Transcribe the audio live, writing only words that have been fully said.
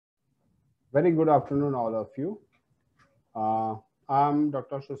Very good afternoon, all of you. Uh, I'm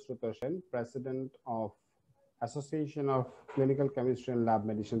Dr. Susruta Sen, President of Association of Clinical Chemistry and Lab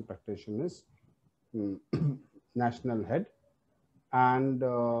Medicine Practitioners, National Head. And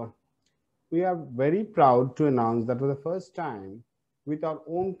we are very proud to announce that for the first time, with our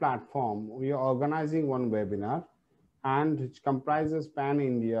own platform, we are organizing one webinar and which comprises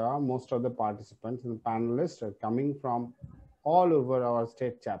pan-India. Most of the participants and panelists are coming from all over our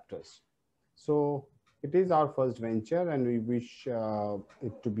state chapters. So it is our first venture and we wish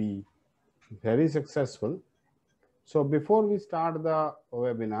it to be very successful. So before we start the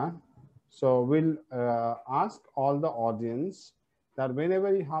webinar, so we'll ask all the audience that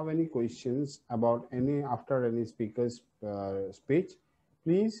whenever you have any questions about after any speaker's speech,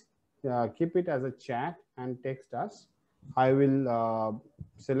 please keep it as a chat and text us. I will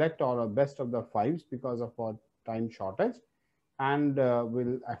select all of best of the fives because of our time shortage, and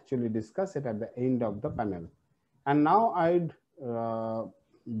we'll actually discuss it at the end of the panel. And now I'd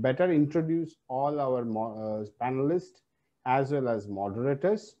better introduce all our panelists as well as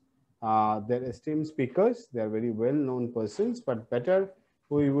moderators. They're esteemed speakers. They're very well-known persons, but better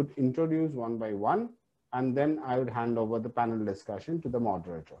we would introduce one by one, and then I would hand over the panel discussion to the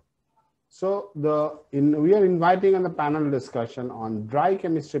moderator. So we are inviting on the panel discussion on dry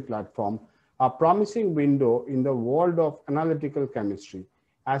chemistry platform, a promising window in the world of analytical chemistry,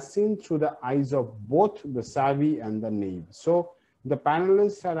 as seen through the eyes of both the savvy and the naive. So the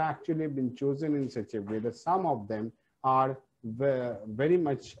panelists have actually been chosen in such a way that some of them are very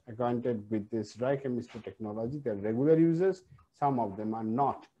much acquainted with this dry chemistry technology. They're regular users, some of them are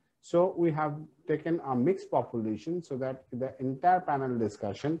not. So we have taken a mixed population so that the entire panel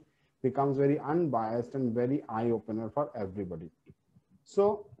discussion becomes very unbiased and very eye-opener for everybody.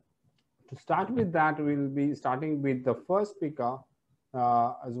 So to start with that, we'll be starting with the first speaker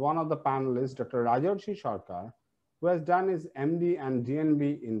as one of the panelists, Dr. Rajarshi Sarkar, who has done his MD and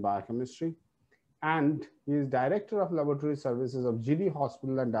DNB in biochemistry. And he is Director of Laboratory Services of GD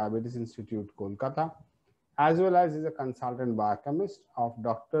Hospital and Diabetes Institute, Kolkata, as well as is a consultant biochemist of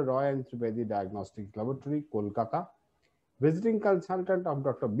Dr. Roy and Trivedi Diagnostic Laboratory, Kolkata, visiting consultant of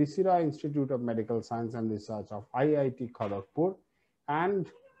Dr. B.C. Roy Institute of Medical Science and Research of IIT Kharagpur, and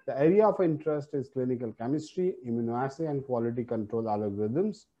the area of interest is clinical chemistry, immunoassay, and quality control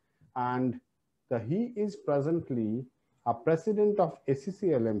algorithms. And he is presently a president of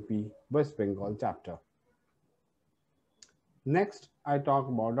Acclmp West Bengal chapter. Next, I talk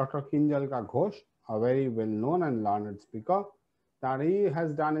about Dr. Kinjalka Ghosh, a very well-known and learned speaker, that he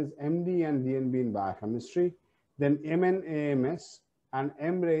has done his MD and DNB in biochemistry, then MNAMS and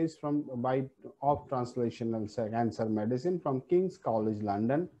MRAs of Translational Cancer Medicine from King's College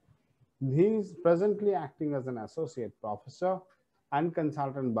London. He is presently acting as an associate professor and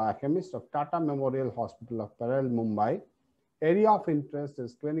consultant biochemist of Tata Memorial Hospital of Parel, Mumbai. Area of interest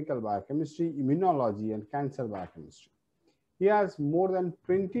is clinical biochemistry, immunology, and cancer biochemistry. He has more than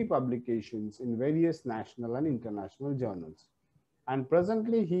 20 publications in various national and international journals. And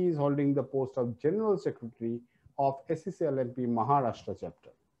presently, he is holding the post of General Secretary of Acclmp Maharashtra chapter.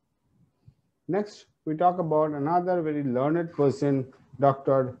 Next, we talk about another very learned person,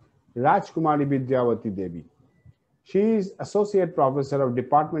 Dr. Rajkumari Vidyabati Devi. She is Associate Professor of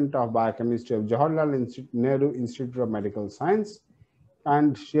Department of Biochemistry of Jawaharlal Nehru Institute of Medical Science,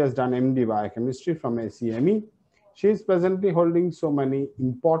 and she has done MD Biochemistry from ACME. She is presently holding so many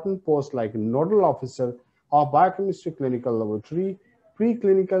important posts like Nodal Officer of Biochemistry Clinical Laboratory,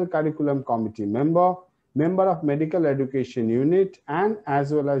 Preclinical Curriculum Committee member of Medical Education Unit, and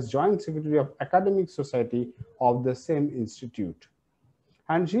as well as Joint Secretary of Academic Society of the same institute.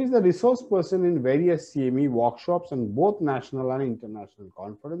 And she is the resource person in various CME workshops and both national and international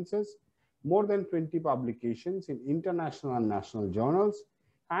conferences, more than 20 publications in international and national journals,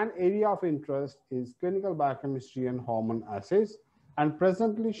 and area of interest is clinical biochemistry and hormone assays. And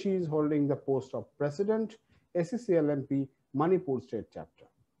presently she is holding the post of President, Acclmp Manipur State Chapter.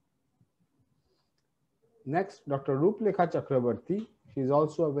 Next, Dr. Ruplekha Chakravarty. She is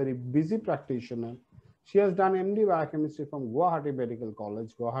also a very busy practitioner. She has done MD Biochemistry from Guwahati Medical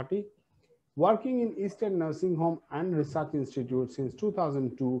College, Guwahati, working in Eastern Nursing Home and Research Institute since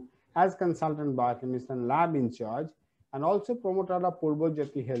 2002 as consultant biochemist and lab in charge, and also promoter of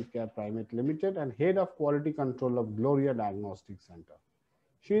Purbojyoti Healthcare Private Limited and head of quality control of Gloria Diagnostic Center.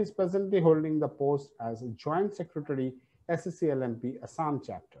 She is presently holding the post as Joint Secretary, Acclmp Assam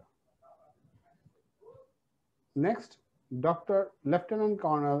chapter. Next, Dr. Lieutenant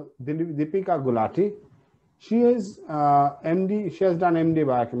Colonel Deepika Gulati. She is MD. She has done MD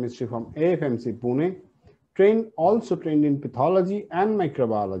Biochemistry from AFMC Pune, also trained in pathology and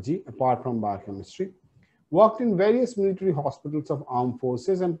microbiology apart from biochemistry, worked in various military hospitals of armed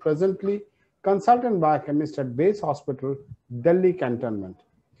forces and presently consultant biochemist at Base Hospital, Delhi Cantonment.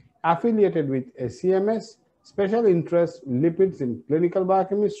 Affiliated with SCMS, special interest lipids in clinical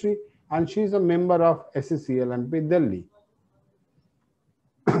biochemistry, and she is a member of SCCLMP Delhi.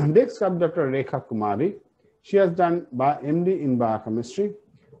 Next up, Dr. Rekha Kumari. She has done MD in biochemistry.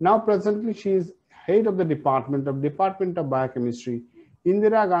 Now presently she is head of the Department of Biochemistry,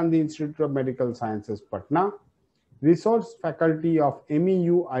 Indira Gandhi Institute of Medical Sciences, Patna, resource faculty of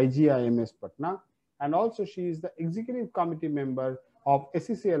MEU IGIMS Patna, and also she is the executive committee member of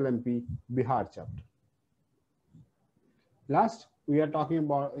SCCLMP Bihar chapter. Last, we are talking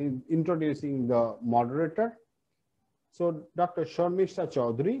about introducing the moderator. So Dr. Sharmistha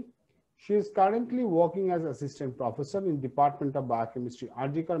Choudhary, she is currently working as assistant professor in Department of Biochemistry,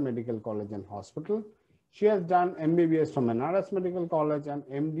 Arjikar Medical College and Hospital. She has done MBBS from NRS Medical College and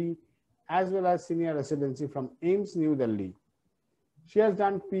MD as well as senior residency from AIIMS New Delhi. She has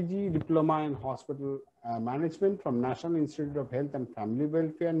done PG Diploma in Hospital Management from National Institute of Health and Family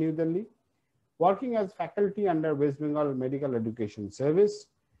Welfare, New Delhi, working as faculty under West Bengal Medical Education Service,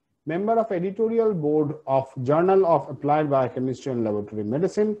 member of editorial board of Journal of Applied Biochemistry and Laboratory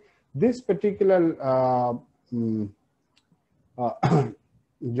Medicine. This particular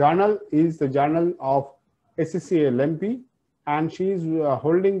journal is the Journal of SCCLMP, and she is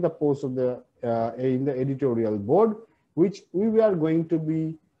holding the post of the in the editorial board, which we are going to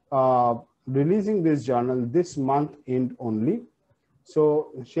be releasing this journal this month end only.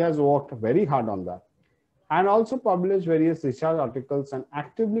 So she has worked very hard on that, and also published various research articles and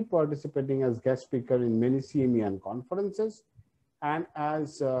actively participating as guest speaker in many CME and conferences. And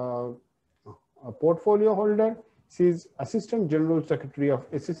as a portfolio holder, she is Assistant General Secretary of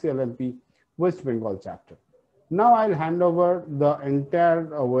SCCLMP West Bengal chapter. Now I'll hand over the entire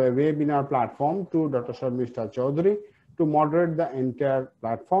webinar platform to Dr. Sharmistha Choudhary to moderate the entire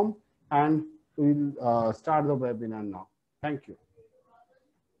platform, and we'll start the webinar now. Thank you.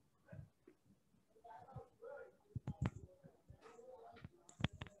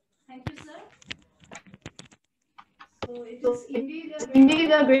 Thank you, sir. So it is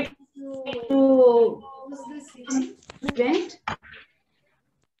indeed a great to host this event.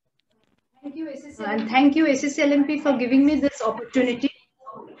 Thank you, SCCLMP. And thank you, SCCLMP, for giving me this opportunity.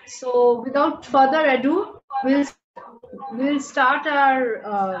 So without further ado, we'll start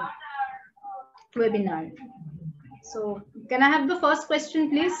our webinar. So can I have the first question,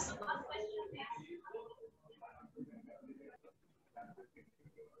 please?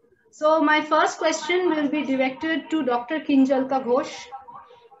 So my first question will be directed to Dr. Kinjalka Ghosh.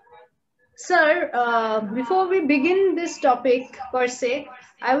 Sir, before we begin this topic per se,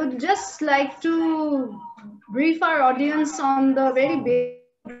 I would just like to brief our audience on the very basic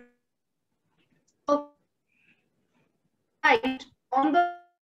on the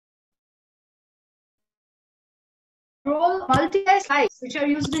role multi-layer slides which are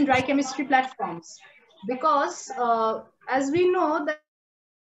used in dry chemistry platforms, because as we know that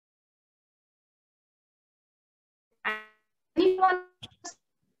anyone.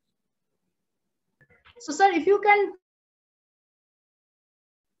 So, sir, if you can.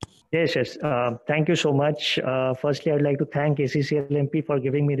 Yes. Thank you so much. Firstly, I'd like to thank SCCLMP for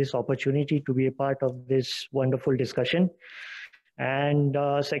giving me this opportunity to be a part of this wonderful discussion. And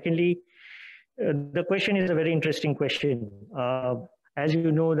secondly, the question is a very interesting question. As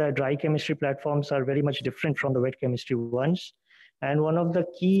you know, the dry chemistry platforms are very much different from the wet chemistry ones. And one of the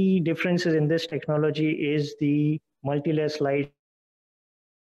key differences in this technology is the multi-layer slide.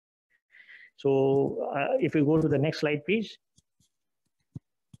 So if you go to the next slide, please.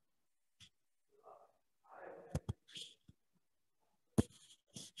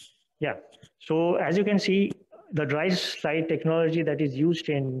 Yeah, so as you can see, the dry slide technology that is used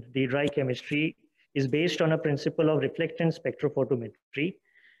in the dry chemistry is based on a principle of reflectance spectrophotometry.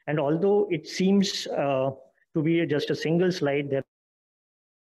 And although it seems to be just a single slide, there are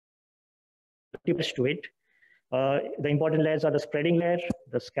multiples to it. The important layers are the spreading layer,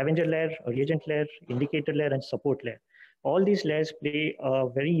 the scavenger layer, reagent layer, indicator layer, and support layer. All these layers play a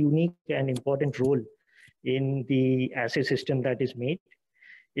very unique and important role in the assay system that is made.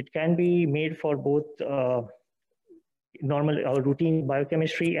 It can be made for both normal or routine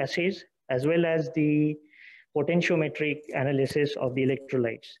biochemistry assays, as well as the potentiometric analysis of the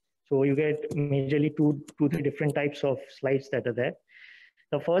electrolytes. So you get majorly two, three different types of slides that are there.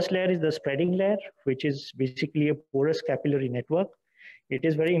 The first layer is the spreading layer, which is basically a porous capillary network. It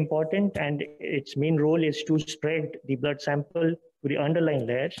is very important, and its main role is to spread the blood sample to the underlying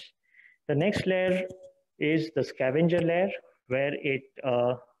layers. The next layer is the scavenger layer, where it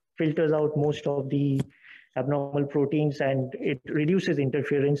filters out most of the abnormal proteins and it reduces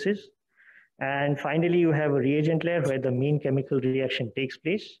interferences. And finally, you have a reagent layer where the main chemical reaction takes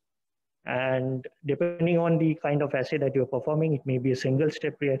place. And depending on the kind of assay that you're performing, it may be a single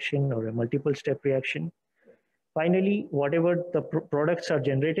step reaction or a multiple step reaction. Finally, whatever the products are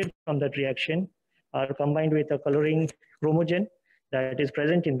generated from that reaction are combined with a coloring chromogen that is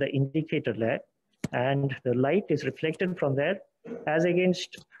present in the indicator layer. And the light is reflected from there as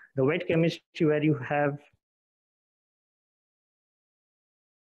against the wet chemistry where you have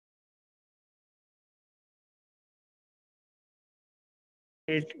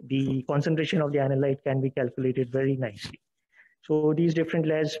the concentration of the analyte can be calculated very nicely. So these different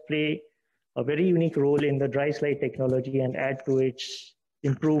layers play a very unique role in the dry slide technology and add to its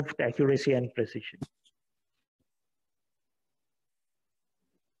improved accuracy and precision.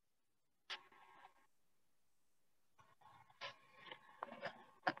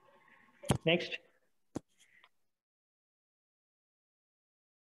 Next.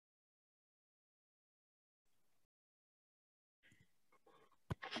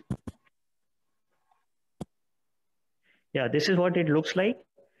 Yeah, this is what it looks like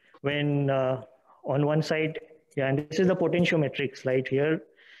when on one side, yeah, and this is the potentiometric slide here.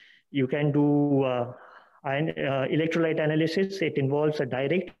 You can do electrolyte analysis. It involves a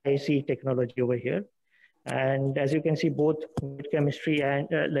direct IC technology over here. And as you can see, both wet chemistry and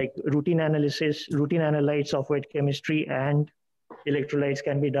like routine analysis, routine analytes of wet chemistry and electrolytes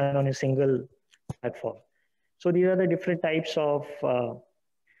can be done on a single platform. So these are the different types of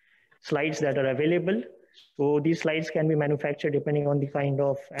slides that are available. So these slides can be manufactured depending on the kind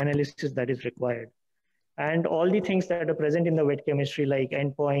of analysis that is required. And all the things that are present in the wet chemistry like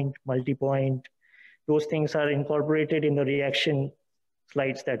endpoint, multi-point, those things are incorporated in the reaction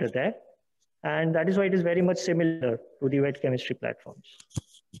slides that are there. And that is why it is very much similar to the wet chemistry platforms.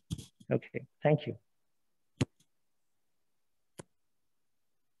 Okay, thank you.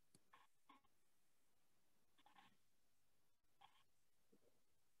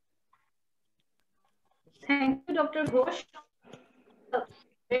 Thank you, Dr. Ghosh.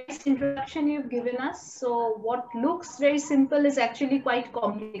 Very nice introduction you've given us. So what looks very simple is actually quite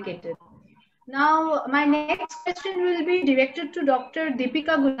complicated. Now, my next question will be directed to Dr.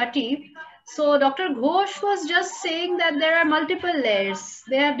 Deepika Gulati. So Dr. Ghosh was just saying that there are multiple layers.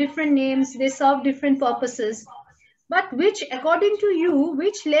 They have different names. They serve different purposes. But which, according to you,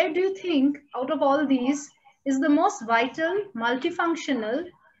 which layer do you think out of all these is the most vital, multifunctional,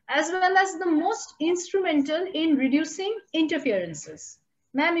 as well as the most instrumental in reducing interferences?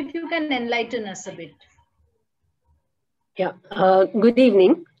 Ma'am, if you can enlighten us a bit. Yeah, good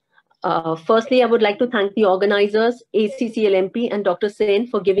evening. Firstly, I would like to thank the organizers, Acclmp and Dr. Sen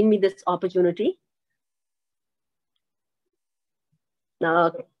for giving me this opportunity.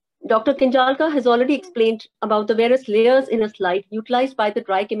 Dr. Kinjalka has already explained about the various layers in a slide utilized by the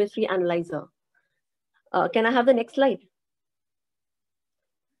dry chemistry analyzer. Can I have the next slide?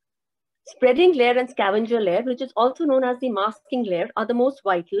 Spreading layer and scavenger layer, which is also known as the masking layer, are the most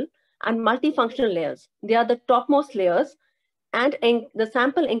vital and multifunctional layers. They are the topmost layers, and the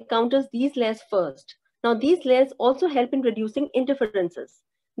sample encounters these layers first. Now, these layers also help in reducing interferences.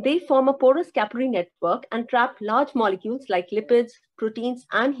 They form a porous capillary network and trap large molecules like lipids, proteins,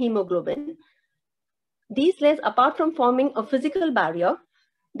 and hemoglobin. These layers, apart from forming a physical barrier,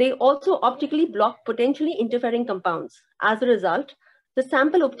 they also optically block potentially interfering compounds. As a result, the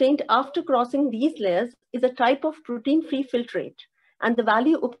sample obtained after crossing these layers is a type of protein-free filtrate, and the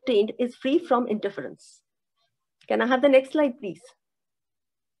value obtained is free from interference. Can I have the next slide, please?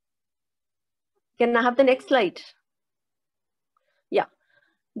 Can I have the next slide? Yeah.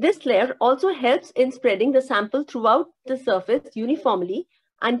 This layer also helps in spreading the sample throughout the surface uniformly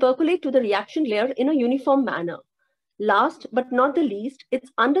and percolate to the reaction layer in a uniform manner. Last but not the least, its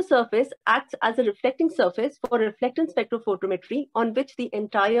undersurface acts as a reflecting surface for reflectance spectrophotometry on which the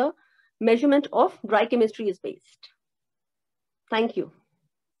entire measurement of dry chemistry is based. Thank you.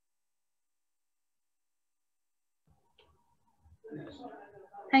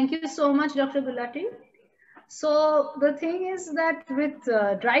 Thank you so much, Dr. Gulati. So the thing is that with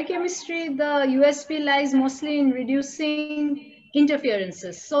dry chemistry, the USP lies mostly in reducing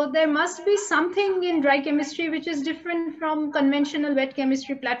interferences. So there must be something in dry chemistry which is different from conventional wet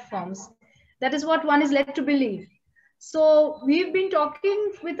chemistry platforms. That is what one is led to believe. So we've been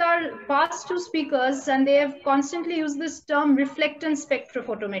talking with our past two speakers and they have constantly used this term reflectance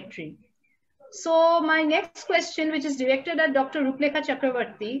spectrophotometry. So my next question, which is directed at Dr. Ruplekha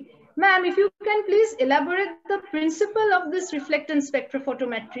Chakravarty, ma'am, if you can please elaborate the principle of this reflectance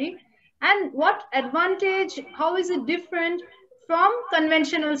spectrophotometry And what advantage, how is it different from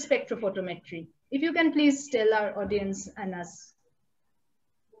conventional spectrophotometry? If you can please tell our audience and us.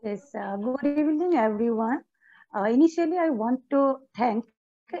 Yes, good evening, everyone. Initially, I want to thank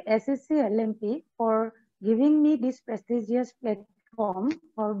SSC LMP for giving me this prestigious platform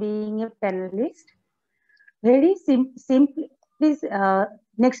for being a panelist. Very simple, please,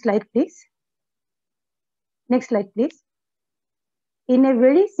 next slide, please. Next slide, please. In a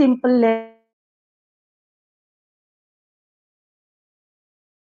very simple language,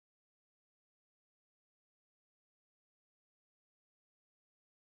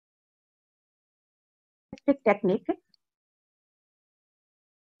 technique,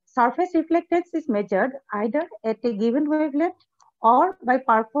 surface reflectance is measured either at a given wavelength or by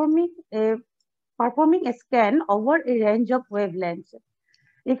performing a scan over a range of wavelengths.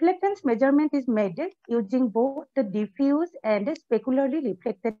 Reflectance measurement is made using both the diffuse and specularly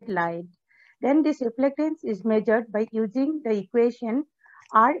reflected light. Then this reflectance is measured by using the equation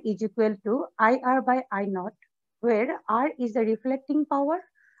R is equal to IR by I naught, where R is the reflecting power,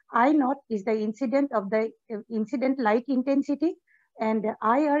 I naught is the incident light intensity, and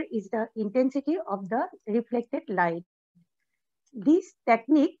IR is the intensity of the reflected light. This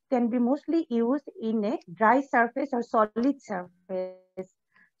technique can be mostly used in a dry surface or solid surface.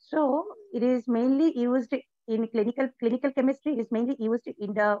 So it is mainly used in clinical chemistry. It is mainly used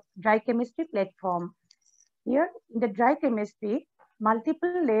in the dry chemistry platform. Here in the dry chemistry,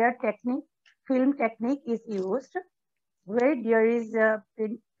 multiple layer technique, film technique is used, where there is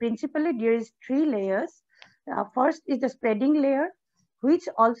principally there is 3 layers. First is the spreading layer, which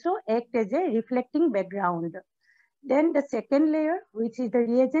also acts as a reflecting background. Then the second layer, which is the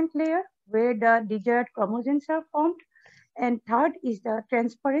reagent layer, where the desired chromosomes are formed. And third is the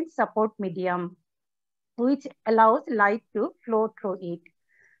transparent support medium, which allows light to flow through it.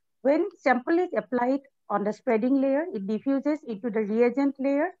 When sample is applied on the spreading layer, it diffuses into the reagent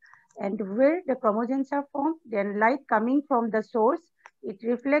layer, and where the chromosomes are formed, then light coming from the source, it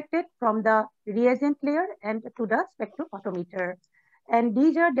reflected from the reagent layer and to the spectrophotometer. And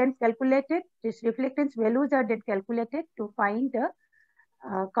these are then calculated, these reflectance values are then calculated to find the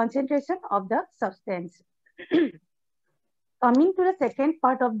concentration of the substance. Coming to the second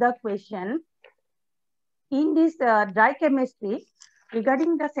part of the question, in this dry chemistry,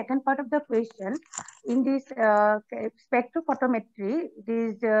 regarding the second part of the question, in this spectrophotometry, it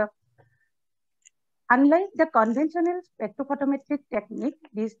is unlike the conventional spectrophotometric technique,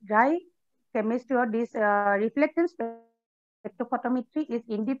 this dry chemistry or this reflectance spectrophotometry is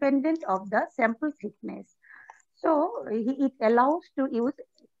independent of the sample thickness. So it allows to use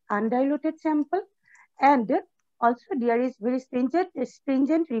undiluted sample, and also there is very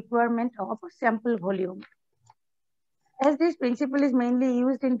stringent requirement of sample volume. As this principle is mainly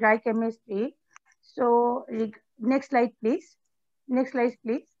used in dry chemistry, so next slide, please. Next slide,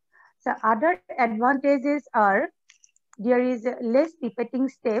 please. So other advantages are there is less pipetting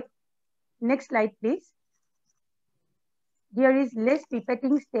step. Next slide, please. There is less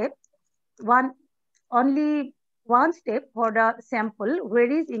pipetting step. Only one step for the sample,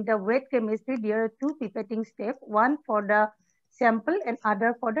 whereas in the wet chemistry there are 2 pipetting steps, one for the sample and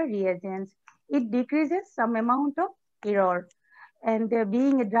other for the reagents. It decreases some amount of error. And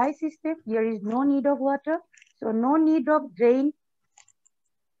being a dry system, there is no need of water, so no need of drain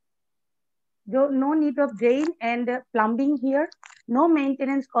and plumbing here, no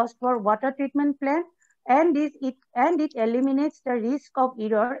maintenance cost for water treatment plant, and it eliminates the risk of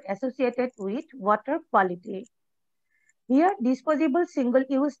error associated with water quality. Here, disposable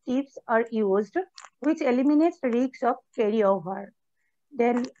single-use tips are used, which eliminates the risk of carryover.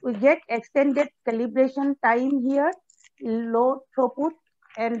 Then we get extended calibration time here, low throughput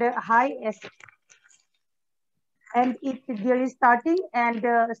and high and there is starting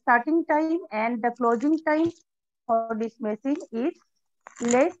time and the closing time for this machine is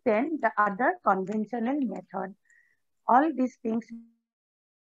less than the other conventional method. All these things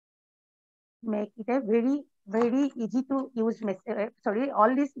make it a very easy to use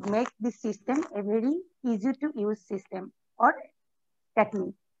all this make this system a very easy to use system or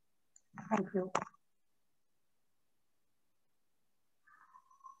technique. Thank you.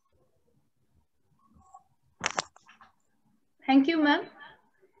 Thank you, ma'am.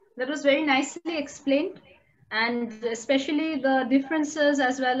 That was very nicely explained, and especially the differences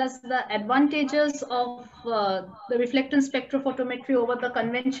as well as the advantages of the reflectance spectrophotometry over the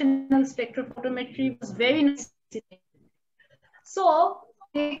conventional spectrophotometry was very nicely explained. So,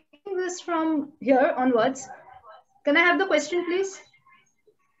 taking this from here onwards, can I have the question, please?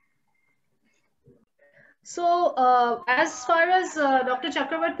 So as far as Dr.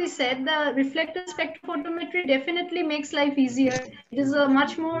 Chakravarty said, the reflector spectrophotometry definitely makes life easier. It is a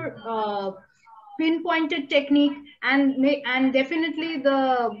much more pinpointed technique, and definitely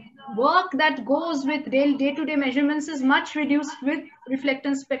the work that goes with day-to-day measurements is much reduced with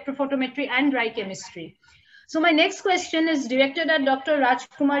reflectance spectrophotometry and dry chemistry. So my next question is directed at Dr.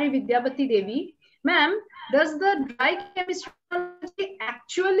 Rajkumari Vidyabati Devi. Ma'am, does the dry chemistry technology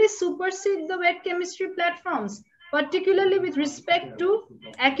actually supersede the wet chemistry platforms, particularly with respect to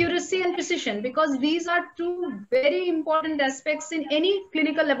accuracy and precision? Because these are two very important aspects in any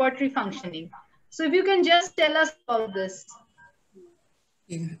clinical laboratory functioning. So if you can just tell us about this.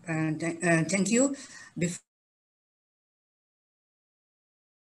 Thank you. Before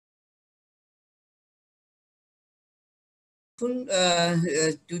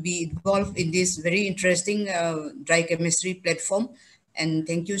to be involved in this very interesting dry chemistry platform, and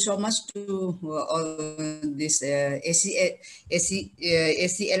thank you so much to this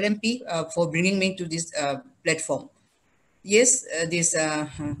Acclmp for bringing me to this platform. Yes,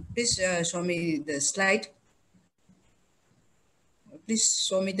 please show me the slide. Please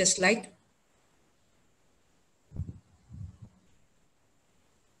show me the slide.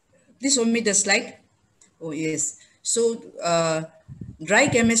 Please show me the slide. Oh, yes. So dry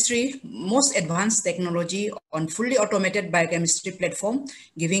chemistry, most advanced technology on fully automated biochemistry platform,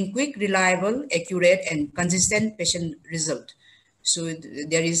 giving quick, reliable, accurate, and consistent patient result. So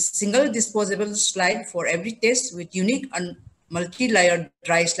there is single disposable slide for every test with unique and multi-layered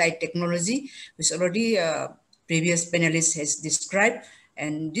dry slide technology, which already previous panelists has described.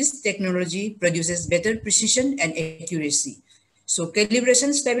 And this technology produces better precision and accuracy. So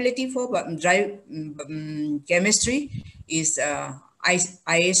calibration stability for dry chemistry is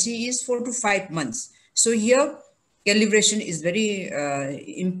IAC is 4 to 5 months. So here calibration is very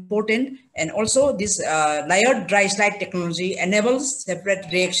important, and also this layered dry slide technology enables separate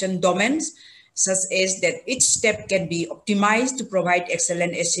reaction domains, such as that each step can be optimized to provide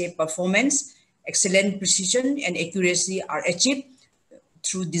excellent assay performance. Excellent precision and accuracy are achieved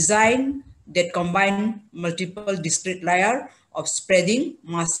through design that combine multiple discrete layers of spreading,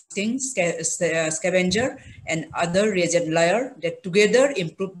 masking, scavenger, and other reagent layer that together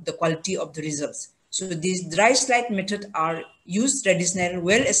improve the quality of the results. So these dry slide methods are used traditional,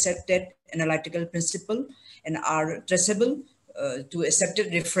 well-accepted analytical principle and are traceable to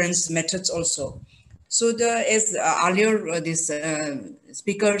accepted reference methods also. So as earlier this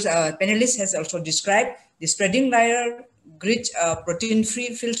speakers, panelists has also described, the spreading layer grid protein-free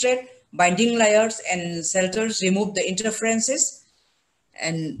filtrate, binding layers and shelters remove the interferences.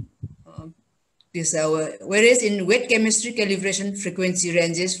 And whereas in wet chemistry, calibration frequency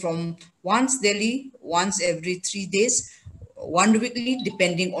ranges from once daily, once every 3 days, 1 weekly,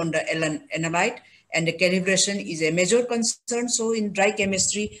 depending on the analyte, and the calibration is a major concern. So in dry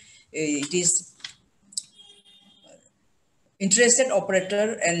chemistry, it is interested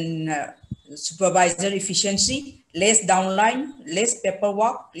operator and supervisor efficiency, less downline, less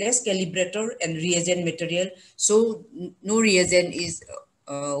paperwork, less calibrator and reagent material. So no reagent is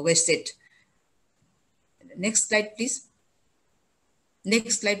wasted. Next slide, please.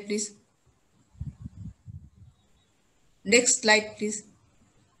 Next slide, please. Next slide, please.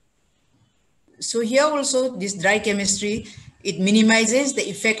 So here also this dry chemistry, it minimizes the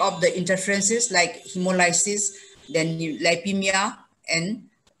effect of the interferences like hemolysis, then lipemia and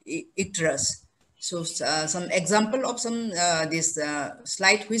icterus. So some example of some this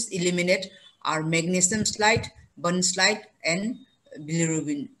slide which eliminate are magnesium slide, Bunn slide, and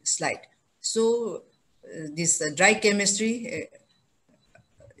bilirubin slide. So this dry chemistry,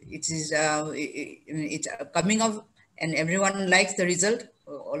 it's coming up, and everyone likes the result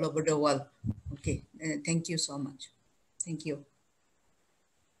all over the world. Okay, thank you so much. Thank you.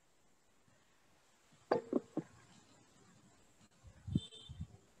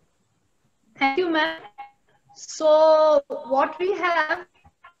 Thank you, ma'am. So what we have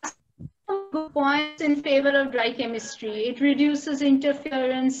some good points in favor of dry chemistry. It reduces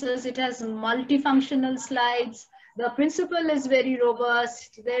interferences. It has multifunctional slides. The principle is very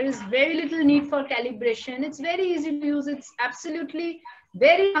robust. There is very little need for calibration. It's very easy to use. It's absolutely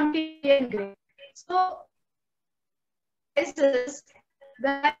very funky and great. So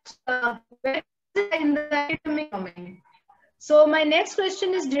that in the academic domain. So my next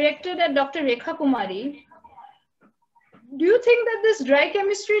question is directed at Dr. Rekha Kumari. Do you think that this dry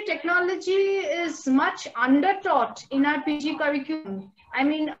chemistry technology is much undertaught in our PG curriculum? I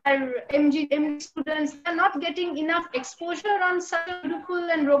mean, our MD students are not getting enough exposure on such a beautiful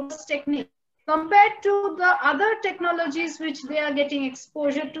and robust technique. compared to the other technologies which they are getting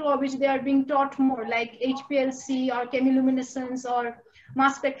exposure to or which they are being taught more, like HPLC or chemiluminescence or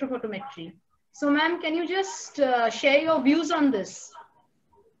mass spectrophotometry. So ma'am, can you just share your views on this?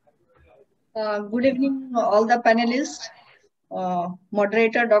 Good evening, all the panelists,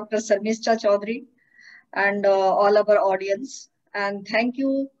 moderator Dr. Sharmistha Choudhary, and all our audience. And thank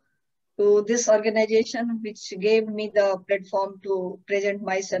you to this organization which gave me the platform to present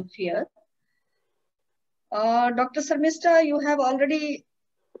myself here. Dr. Sharmistha, you have already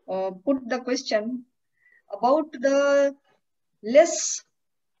put the question about the less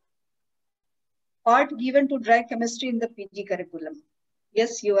part given to dry chemistry in the PG curriculum.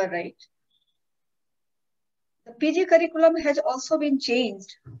 Yes, you are right. The PG curriculum has also been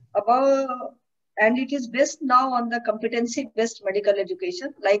changed and it is based now on the competency-based medical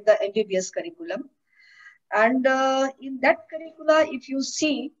education, like the MBBS curriculum. And in that curricula, if you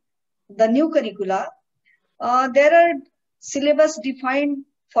see the new curricula, there are syllabus defined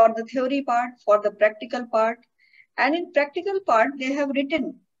for the theory part, for the practical part. And in practical part, they have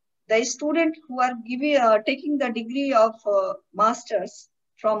written the student who are taking the degree of masters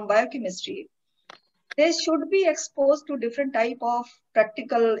from biochemistry, they should be exposed to different type of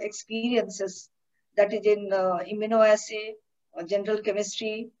practical experiences, that is in immunoassay, general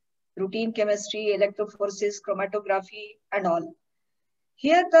chemistry, routine chemistry, electrophoresis, chromatography, and all.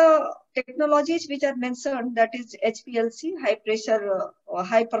 Here the technologies which are mentioned, that is HPLC, high pressure,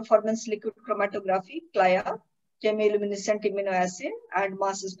 high performance liquid chromatography, CLIA, chemiluminescent immunoassay, and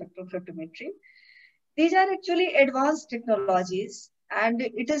mass spectrophotometry. These are actually advanced technologies, and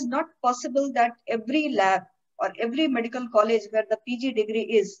it is not possible that every lab or every medical college where the PG degree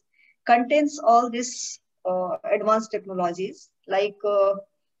is contains all these advanced technologies like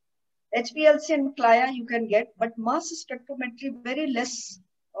HPLC and CLIA you can get, but mass spectrometry, very less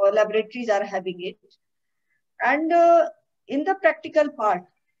laboratories are having it. And in the practical part,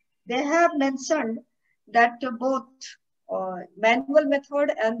 they have mentioned that both manual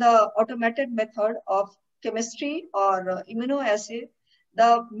method and the automated method of chemistry or immunoassay,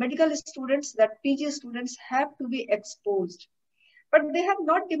 the medical students, that PG students have to be exposed. But they have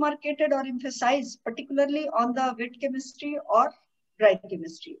not demarcated or emphasized particularly on the wet chemistry or dry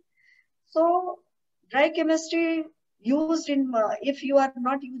chemistry. So dry chemistry used in, if you are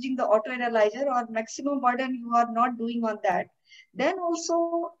not using the autoanalyzer or maximum burden you are not doing on that, then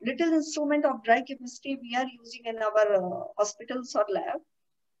also little instrument of dry chemistry we are using in our hospitals or lab.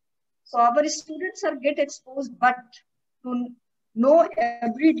 So our students are get exposed, but to know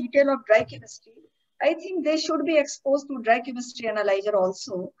every detail of dry chemistry, I think they should be exposed to dry chemistry analyzer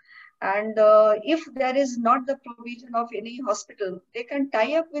also. And if there is not the provision of any hospital, they can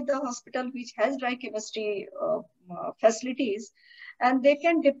tie up with the hospital which has dry chemistry facilities, and they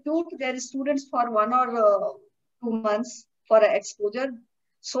can depute their students for 1 or 2 months for exposure,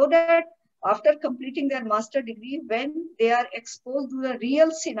 so that after completing their master degree, when they are exposed to the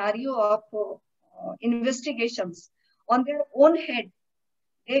real scenario of investigations on their own head,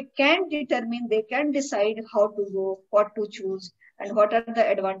 they can determine, they can decide how to go, what to choose, and what are the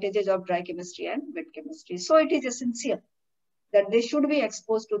advantages of dry chemistry and wet chemistry. So it is essential that they should be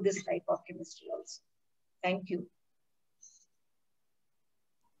exposed to this type of chemistry also. Thank you.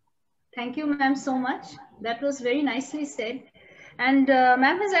 Thank you, ma'am, so much. That was very nicely said. And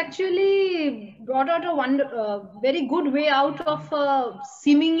ma'am has actually brought out a very good way out of a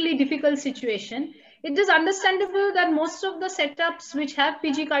seemingly difficult situation. It is understandable that most of the setups which have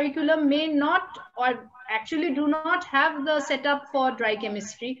PG curriculum may not, or actually do not have the setup for dry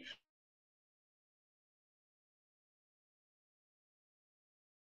chemistry.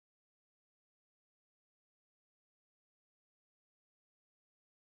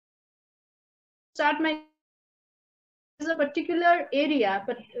 Start my is a particular area,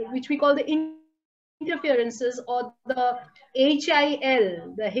 but which we call the interferences, or the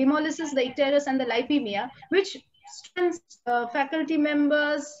HIL, the hemolysis, the icterus, and the lipemia, which students, faculty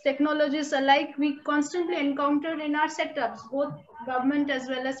members, technologists alike, we constantly encounter in our setups, both government as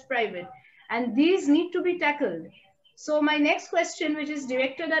well as private. And these need to be tackled. So my next question, which is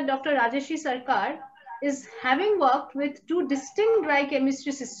directed at Dr. Rajarshi Sarkar, is having worked with 2 distinct dry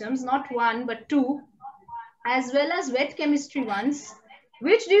chemistry systems, not 1, but 2, as well as wet chemistry ones,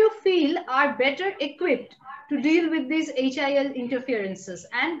 which do you feel are better equipped to deal with these HIL interferences,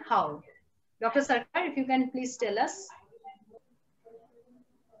 and how? Dr. Sarkar, if you can please tell us.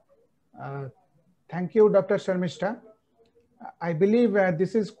 Thank you, Dr. Sharmistha. I believe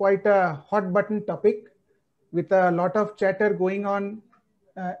this is quite a hot button topic with a lot of chatter going on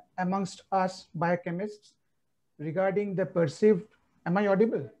amongst us biochemists regarding the perceived, am I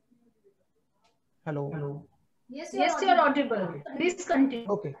audible? Hello. Yes, you're audible. Okay. Please continue.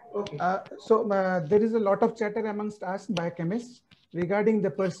 Okay. So there is a lot of chatter amongst us biochemists regarding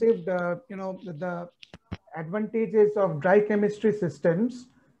the perceived, the advantages of dry chemistry systems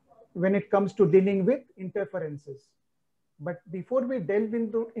when it comes to dealing with interferences. But before we delve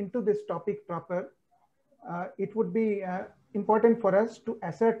into this topic proper, it would be important for us to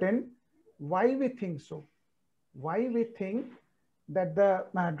ascertain why we think so. Why we think that the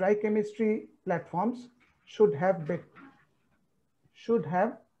dry chemistry platforms should have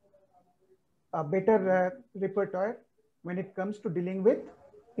a better repertoire when it comes to dealing with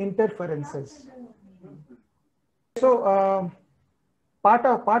interferences. So part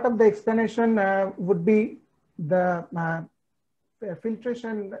of the explanation would be the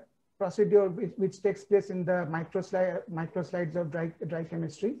filtration procedure which takes place in the microslides of dry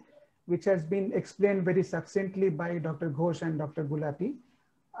chemistry, which has been explained very succinctly by Dr. Ghosh and Dr. Gulati.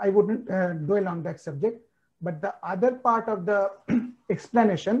 I wouldn't dwell on that subject, but the other part of the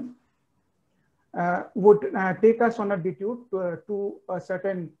explanation would take us on a detour to a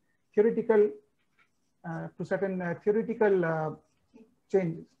certain theoretical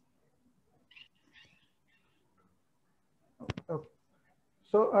changes. Okay.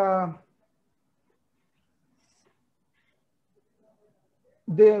 So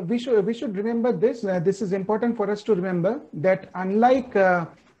we should remember this. This is important for us to remember that unlike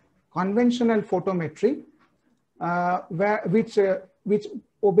conventional photometry, which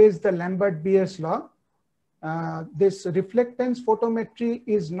obeys the Lambert-Beer's law, this reflectance photometry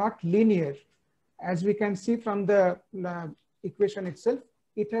is not linear. As we can see from the equation itself,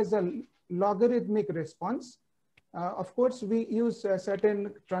 it has a logarithmic response. Of course, we use a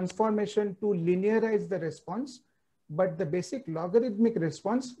certain transformation to linearize the response, but the basic logarithmic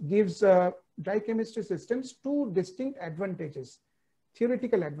response gives dry chemistry systems two distinct advantages,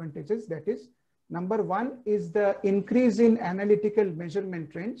 theoretical advantages. That is, number one is the increase in analytical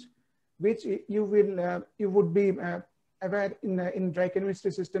measurement range, which you would be aware in dry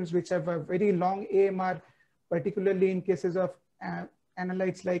chemistry systems which have a very long AMR, particularly in cases of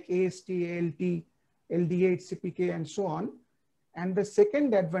analytes like AST, ALT, LDH, CPK, and so on. And the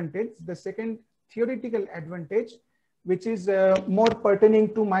second advantage, the second theoretical advantage, which is more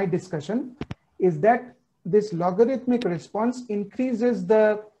pertaining to my discussion, is that this logarithmic response increases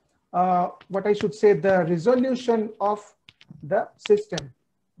the, what I should say, the resolution of the system.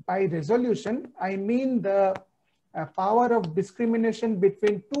 By resolution, I mean the power of discrimination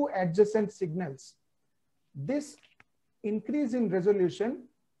between two adjacent signals. This increase in resolution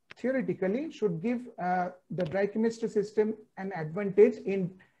theoretically should give the dry chemistry system an advantage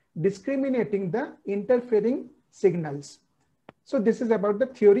in discriminating the interfering signals. So this is about the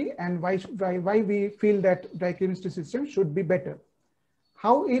theory and why we feel that dry chemistry system should be better.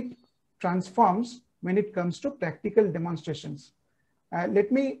 How it transforms when it comes to practical demonstrations.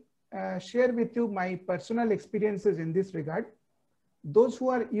 Let me share with you my personal experiences in this regard. Those who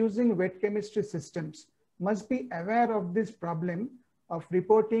are using wet chemistry systems must be aware of this problem of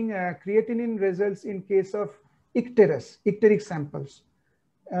reporting creatinine results in case of icteric samples,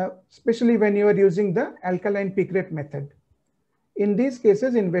 especially when you are using the alkaline peak rate method. In these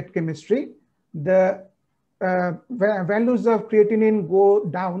cases in wet chemistry, the values of creatinine go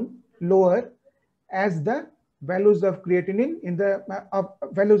down lower as the values of creatinine in the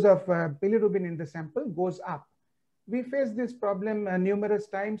values of bilirubin in the sample goes up. We face this problem numerous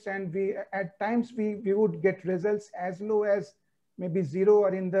times, and at times we would get results as low as maybe 0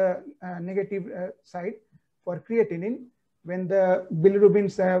 or in the negative side for creatinine when the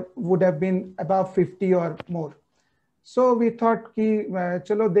bilirubins would have been above 50 or more. So we thought ki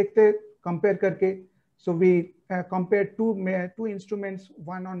chalo dekhte compare karke. So we compared two instruments,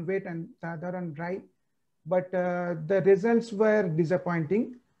 one on wet and the other on dry. But the results were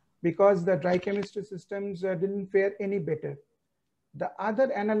disappointing because the dry chemistry systems didn't fare any better. The other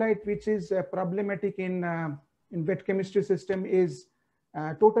analyte which is problematic in wet chemistry system is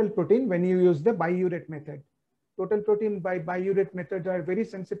total protein when you use the biurate method. Total protein by biurate method are very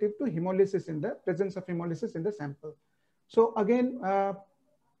sensitive to hemolysis, in the presence of hemolysis in the sample. So again,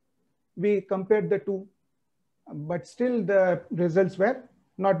 we compared the two, but still the results were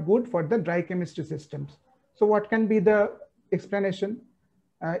not good for the dry chemistry systems. So what can be the explanation?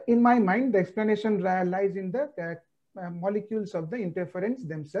 In my mind, the explanation lies in the molecules of the interference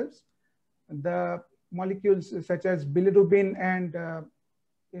themselves. The molecules such as bilirubin and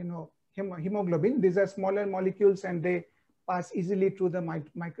hemoglobin, these are smaller molecules and they pass easily through the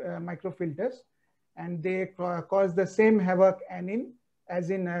microfilters, and they cause the same havoc as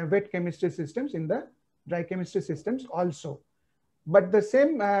in wet chemistry systems, in the dry chemistry systems also. But the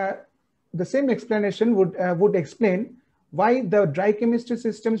same the same explanation would explain why the dry chemistry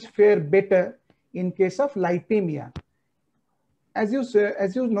systems fare better in case of lipemia. As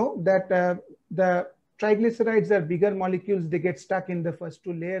you know that the triglycerides are bigger molecules, they get stuck in the first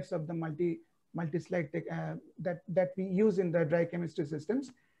two layers of the multi-slide that we use in the dry chemistry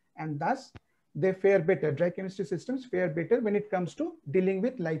systems, and thus they fare better. Dry chemistry systems fare better when it comes to dealing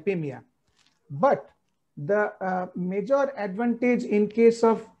with lipemia. But the major advantage in case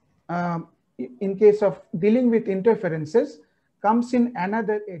of dealing with interferences comes in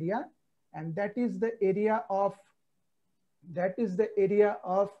another area, and that is the area of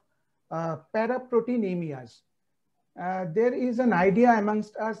paraproteinemias. There is an idea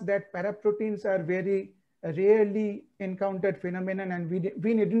amongst us that paraproteins are very rarely encountered phenomenon, and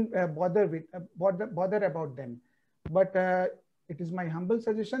we needn't bother about them. But it is my humble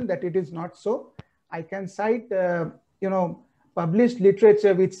suggestion that it is not so. I can cite published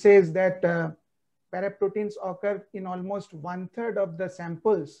literature which says that paraproteins occur in almost 1/3 of the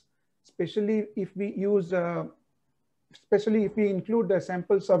samples, especially if we include the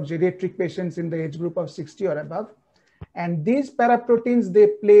samples of geriatric patients in the age group of 60 or above. And these paraproteins, they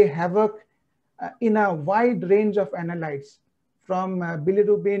play havoc in a wide range of analytes, from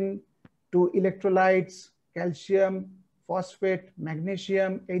bilirubin to electrolytes, calcium, phosphate,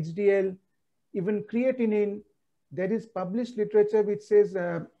 magnesium, HDL, even creatinine. There is published literature which says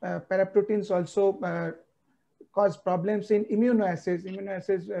paraproteins also cause problems in immunoassays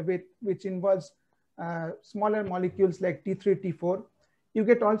which involves smaller molecules like T3, T4. You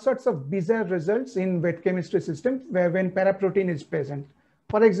get all sorts of bizarre results in wet chemistry systems when paraprotein is present.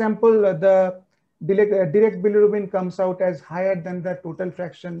 For example, the direct bilirubin comes out as higher than the total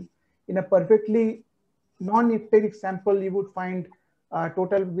fraction. In a perfectly non-icteric sample, you would find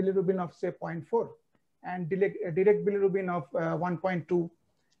total bilirubin of say 0.4 and direct bilirubin of 1.2.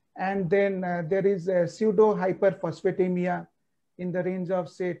 And then there is a pseudo hyperphosphatemia in the range of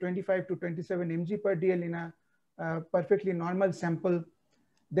say 25 to 27 mg per dl in a perfectly normal sample.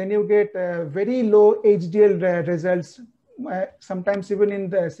 Then you get very low HDL results, sometimes even in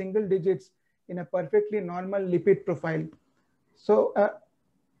the single digits in a perfectly normal lipid profile. So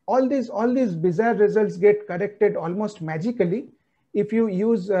all these bizarre results get corrected almost magically if you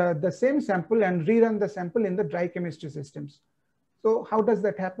use the same sample and rerun the sample in the dry chemistry systems. So how does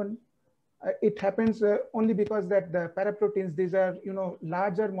that happen? It happens only because that the paraproteins, these are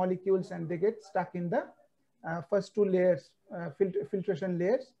larger molecules, and they get stuck in the first two layers, filtration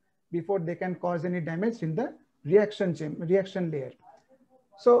layers, before they can cause any damage in the reaction layer.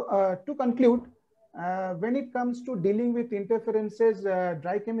 So to conclude, when it comes to dealing with interferences,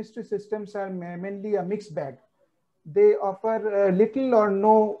 dry chemistry systems are mainly a mixed bag. They offer little or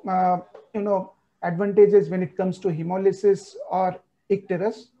no advantages when it comes to hemolysis or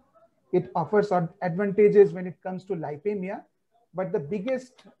icterus. It offers advantages when it comes to lipemia, but the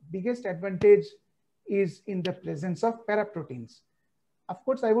biggest advantage is in the presence of paraproteins. Of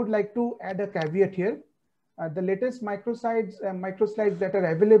course, I would like to add a caveat here. The latest microslides that are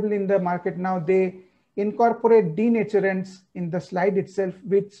available in the market now, they incorporate denaturants in the slide itself,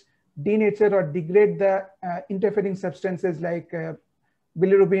 which denature or degrade the interfering substances like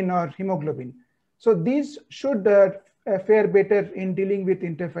bilirubin or hemoglobin. So these should fare better in dealing with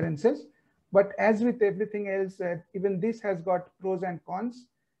interferences. But as with everything else, even this has got pros and cons.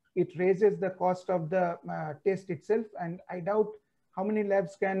 It raises the cost of the test itself, and I doubt how many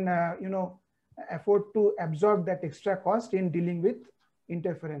labs can afford to absorb that extra cost in dealing with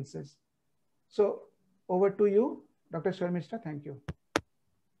interferences. So over to you, Dr. Sharmistha. Thank you.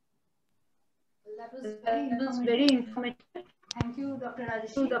 That was very informative. Thank you, Dr.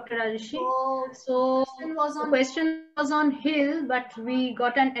 Rajarshi. So the question was on Hill, but we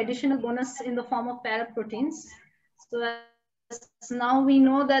got an additional bonus in the form of paraproteins. So now we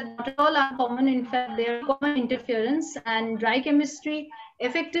know that not all are common. In fact, they are common interference, and dry chemistry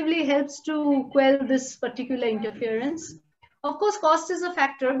effectively helps to quell this particular interference. Of course, cost is a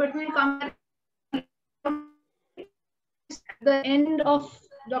factor, but we'll come back at the end of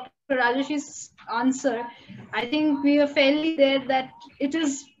Dr. Rajarshi's answer. I think we are fairly there that it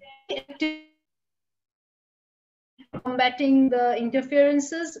is combating the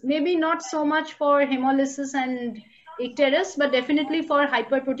interferences, maybe not so much for hemolysis and icterus, but definitely for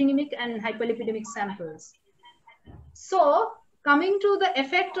hyperproteinemic and hyperlipidemic samples. So coming to the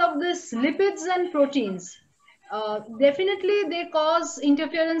effect of this lipids and proteins, definitely they cause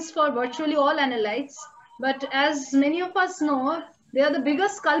interference for virtually all analytes, but as many of us know, they are the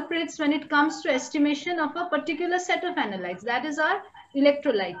biggest culprits when it comes to estimation of a particular set of analytes, that is our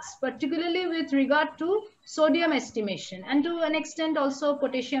electrolytes, particularly with regard to sodium estimation, and to an extent also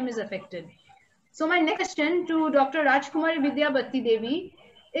potassium is affected. So my next question to Dr. Rajkumari Vidyabati Devi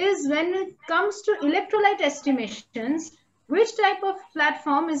is, when it comes to electrolyte estimations, which type of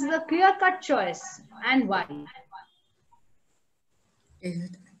platform is the clear-cut choice and why?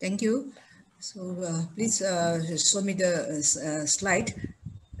 Thank you. So please show me the slide.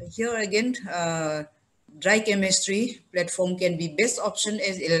 Here again, dry chemistry platform can be best option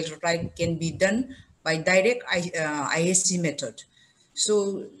as electrolyte can be done by direct ISC method.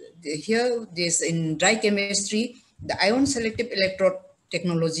 So here, this in dry chemistry, the ion selective electrode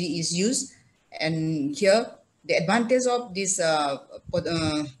technology is used, and here the advantage of this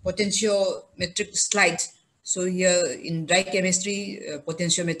potentiometric slides. So here in dry chemistry,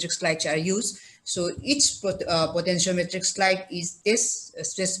 potentiometric slides are used. So each potentiometric slide is test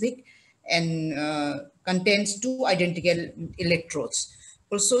specific and contains two identical electrodes.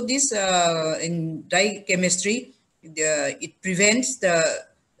 Also, this in dry chemistry, it prevents the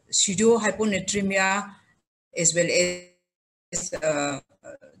pseudo hyponatremia as well as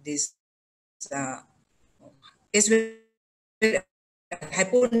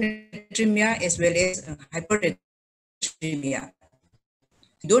hyponatremia as well as hypernatremia.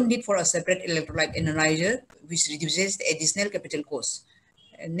 You don't need for a separate electrolyte analyzer, which reduces the additional capital cost.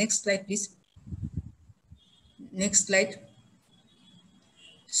 Next slide, please. Next slide.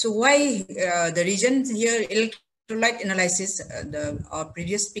 So why the reason here electrolyte analysis, our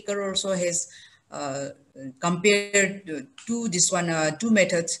previous speaker also has compared to this one, two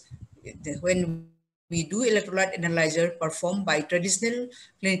methods. When we do electrolyte analyzer performed by traditional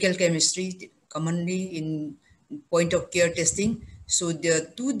clinical chemistry, commonly in point of care testing. So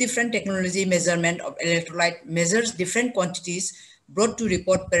the two different technology measurement of electrolyte measures different quantities brought to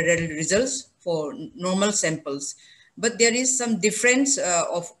report parallel results for normal samples. But there is some difference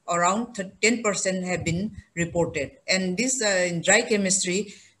of around 10% have been reported. And this in dry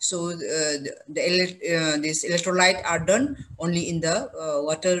chemistry, so this electrolyte are done only in the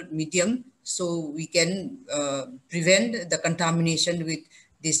water medium. So we can prevent the contamination with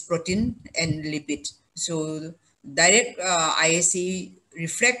this protein and lipid. So direct ISC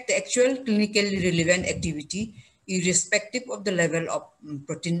reflect the actual clinically relevant activity irrespective of the level of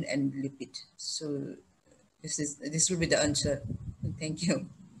protein and lipid. So this will be the answer. Thank you.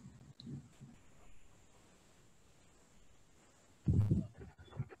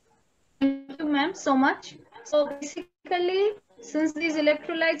 Thank you, ma'am, so much. So basically, since these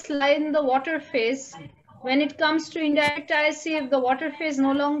electrolytes lie in the water phase, when it comes to indirect ISC, if the water phase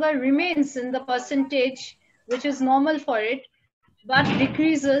no longer remains in the percentage which is normal for it, but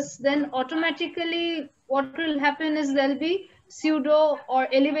decreases, then automatically what will happen is there'll be pseudo or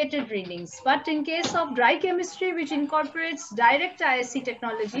elevated readings. But in case of dry chemistry, which incorporates direct ISC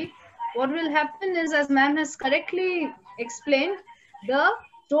technology, what will happen is, as ma'am has correctly explained, the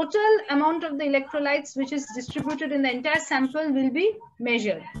total amount of the electrolytes which is distributed in the entire sample will be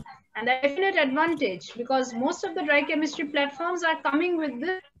measured. And a definite advantage, because most of the dry chemistry platforms are coming with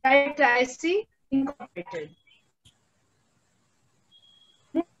the direct ISC incorporated.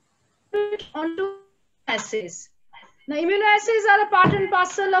 Onto assays. Now, immunoassays are a part and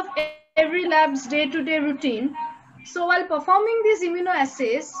parcel of every lab's day-to-day routine. So while performing these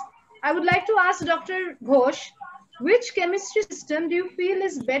immunoassays, I would like to ask Dr. Ghosh, which chemistry system do you feel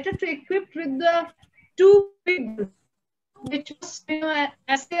is better to equip with the two big, which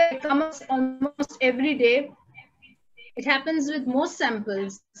assay comes almost every day? It happens with most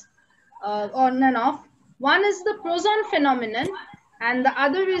samples on and off. One is the Poisson phenomenon, and the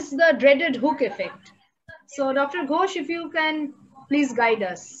other is the dreaded hook effect. So Dr. Ghosh, if you can please guide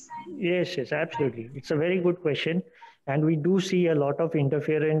us. Yes, absolutely. It's a very good question. And we do see a lot of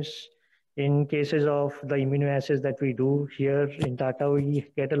interference in cases of the immunoassays that we do. Here in Tata, we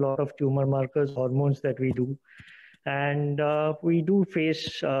get a lot of tumor markers, hormones that we do. And we do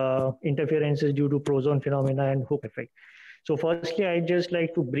face interferences due to Poisson phenomena and hook effect. So firstly, I'd just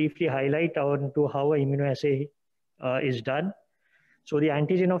like to briefly highlight to how an immunoassay is done. So the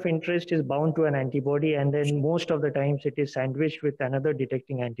antigen of interest is bound to an antibody, and then most of the times it is sandwiched with another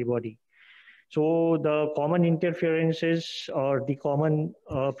detecting antibody. So the common interferences or the common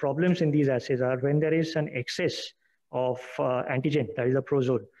problems in these assays are when there is an excess of antigen, that is a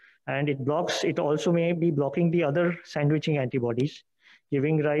Poisson, and it also may be blocking the other sandwiching antibodies,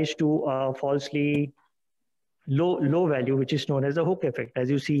 giving rise to falsely low value, which is known as the hook effect,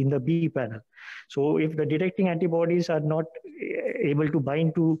 as you see in the B panel. So if the detecting antibodies are not able to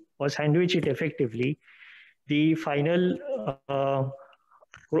bind to or sandwich it effectively, the final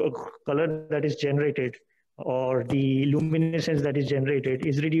color that is generated or the luminescence that is generated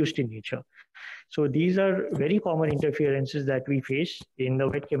is reduced in nature. So these are very common interferences that we face in the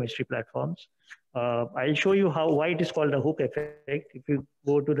wet chemistry platforms. I'll show you why it is called a hook effect. If you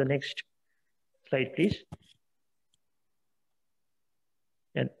go to the next slide, please.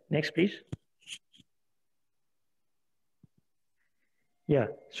 And next, please. Yeah,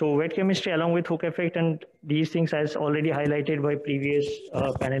 so wet chemistry along with hook effect and these things as already highlighted by previous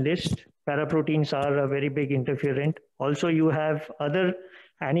panelists. Paraproteins are a very big interferent. Also, you have other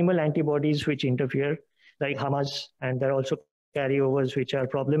animal antibodies which interfere like Hamas, and there are also carryovers which are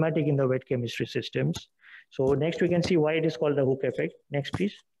problematic in the wet chemistry systems. So next we can see why it is called the hook effect. Next,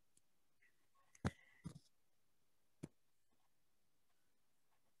 please.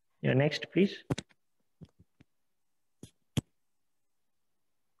 Yeah, next, please.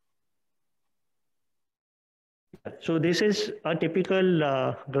 So this is a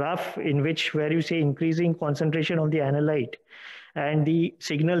typical graph in which where you say increasing concentration of the analyte and the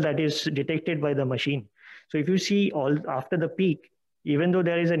signal that is detected by the machine. So if you see all after the peak, even though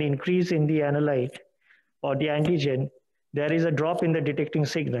there is an increase in the analyte or the antigen, there is a drop in the detecting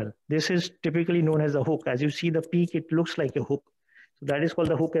signal. This is typically known as the hook. As you see the peak, it looks like a hook. So that is called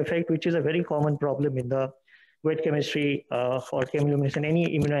the hook effect, which is a very common problem in the wet chemistry or chemiluminescence,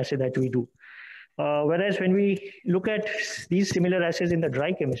 any immunoassay that we do. Whereas when we look at these similar assays in the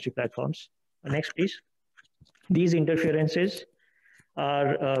dry chemistry platforms, next please, these interferences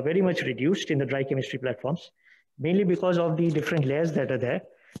are very much reduced in the dry chemistry platforms, mainly because of the different layers that are there.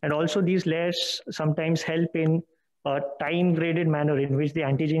 And also these layers sometimes help in a time-graded manner in which the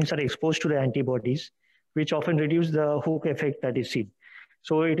antigens are exposed to the antibodies, which often reduce the hook effect that is seen.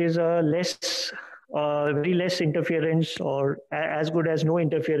 So it is a very less interference or as good as no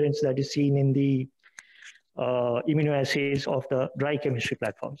interference that is seen in the immunoassays of the dry chemistry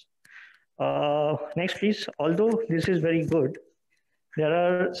platforms. Next, please. Although this is very good, there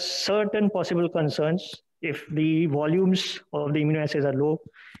are certain possible concerns. If the volumes of the immunoassays are low,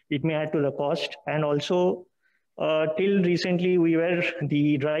 it may add to the cost. And also, till recently,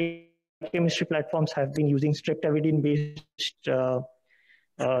 the dry chemistry platforms have been using streptavidin-based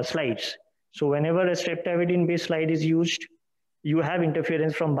slides. So whenever a streptavidin-based slide is used, you have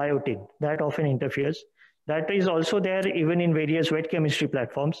interference from biotin. That often interferes. That is also there even in various wet chemistry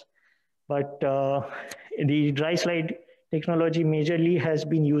platforms. But the dry slide technology majorly has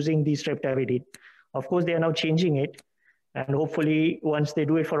been using the streptavidin. Of course, they are now changing it. And hopefully, once they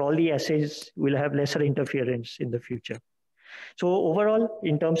do it for all the assays, we'll have lesser interference in the future. So overall,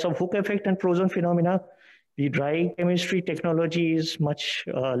 in terms of hook effect and Prozone phenomena, the dry chemistry technology is much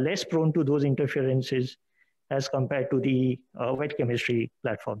less prone to those interferences as compared to the wet chemistry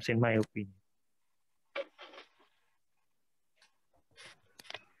platforms, in my opinion.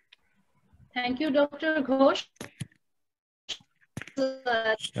 Thank you, Dr. Ghosh.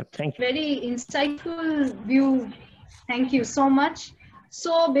 Thank you. Very insightful view. Thank you so much.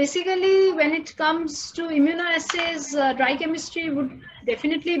 So basically, when it comes to immunoassays, dry chemistry would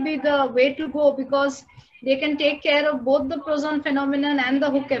definitely be the way to go because they can take care of both the Prozone phenomenon and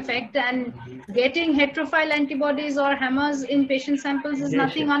the hook effect, and getting heterophile antibodies or hammers in patient samples is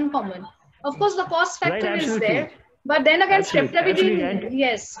nothing uncommon. Of course, the cost factor is there, but then again, streptavidin,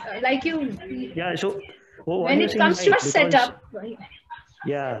 yes, like you. Yeah, so when it comes to setup.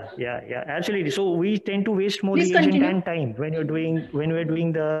 Yeah, absolutely. So we tend to waste more reagent and time when we're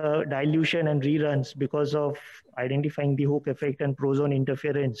doing the dilution and reruns because of identifying the hook effect and Prozone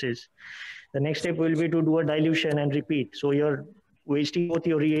interferences. The next step will be to do a dilution and repeat. So you're wasting both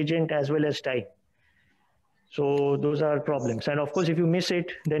your reagent as well as time. So those are problems. And of course, if you miss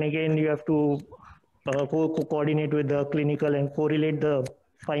it, then again, you have to coordinate with the clinical and correlate the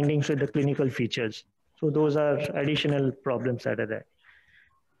findings with the clinical features. So those are additional problems that are there.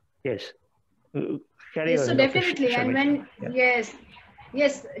 Yes. Carry on, so definitely. And when, yes,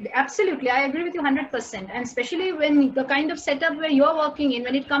 absolutely. I agree with you 100%. And especially when the kind of setup where you're working in,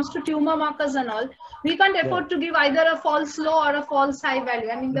 when it comes to tumor markers and all, we can't afford to give either a false low or a false high value.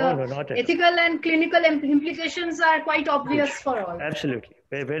 I mean, the ethical and clinical implications are quite obvious for all. Absolutely.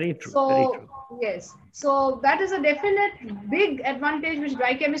 Very true. So, very true. Yes. So that is a definite big advantage which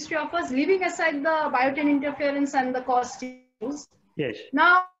dry chemistry offers, leaving aside the biotin interference and the cost issues. Yes.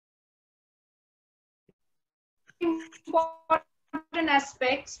 Now, important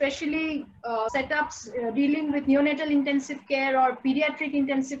aspect, especially setups dealing with neonatal intensive care or pediatric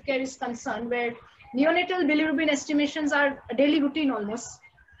intensive care is concerned, where neonatal bilirubin estimations are a daily routine almost.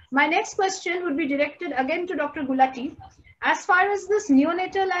 My next question would be directed again to Dr. Gulati. As far as this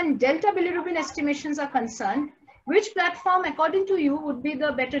neonatal and delta bilirubin estimations are concerned, which platform, according to you, would be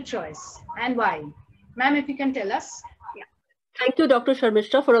the better choice and why? Ma'am, if you can tell us. Thank you, Dr.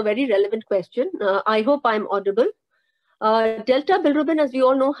 Sharmistha, for a very relevant question. I hope I'm audible. Delta bilirubin, as we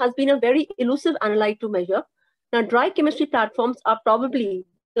all know, has been a very elusive analyte to measure. Now, dry chemistry platforms are probably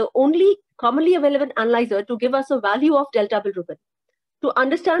the only commonly available analyzer to give us a value of delta bilirubin. To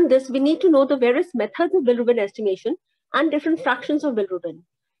understand this, we need to know the various methods of bilirubin estimation and different fractions of bilirubin.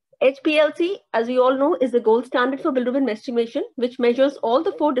 HPLC, as we all know, is the gold standard for bilirubin estimation, which measures all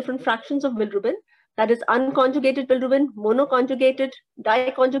the 4 different fractions of bilirubin, that is unconjugated bilirubin, monoconjugated,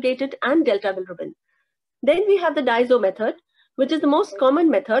 diconjugated, and delta bilirubin. Then we have the DISO method, which is the most common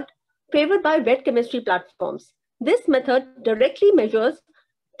method favored by wet chemistry platforms. This method directly measures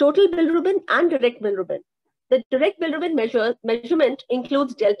total bilirubin and direct bilirubin. The direct bilirubin measurement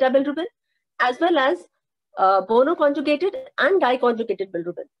includes delta bilirubin as well as monoconjugated and diconjugated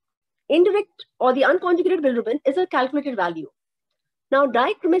bilirubin. Indirect or the unconjugated bilirubin is a calculated value. Now,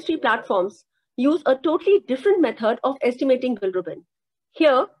 dye chemistry platforms use a totally different method of estimating bilirubin.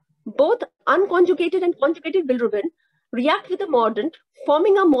 Here, both unconjugated and conjugated bilirubin react with a mordant,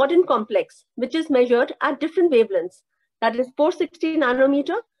 forming a mordant complex, which is measured at different wavelengths, that is 460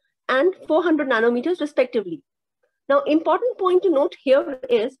 nanometer and 400 nanometers respectively. Now, important point to note here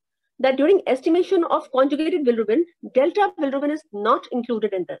is that during estimation of conjugated bilirubin, delta bilirubin is not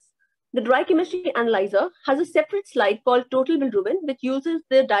included in this. The dry chemistry analyzer has a separate slide called total bilirubin, which uses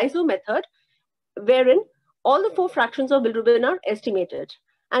the DISO method, wherein all the 4 fractions of bilirubin are estimated.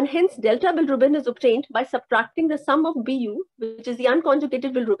 And hence, delta bilirubin is obtained by subtracting the sum of BU, which is the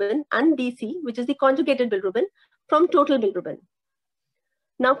unconjugated bilirubin, and DC, which is the conjugated bilirubin, from total bilirubin.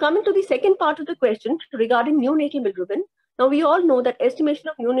 Now, coming to the second part of the question regarding neonatal bilirubin. Now, we all know that estimation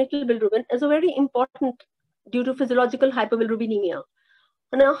of neonatal bilirubin is a very important due to physiological hyperbilirubinemia.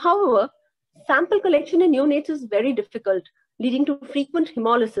 Now, however, sample collection in neonates is very difficult, leading to frequent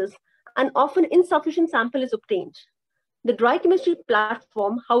hemolysis, and often insufficient sample is obtained. The dry chemistry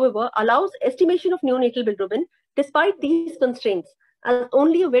platform, however, allows estimation of neonatal bilirubin despite these constraints, as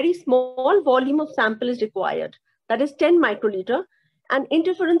only a very small volume of sample is required, that is 10 microliter, and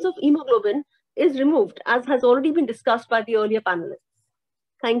interference of hemoglobin is removed, as has already been discussed by the earlier panelists.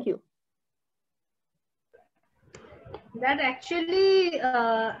 Thank you. That actually,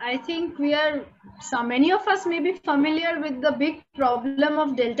 I think many of us may be familiar with the big problem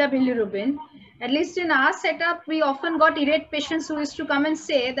of delta bilirubin. At least in our setup, we often got irate patients who used to come and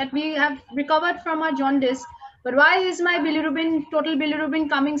say that we have recovered from our jaundice, but why is my bilirubin, total bilirubin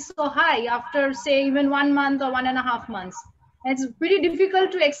coming so high after say even 1 month or 1.5 months? It's pretty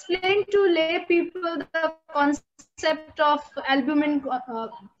difficult to explain to lay people the concept of albumin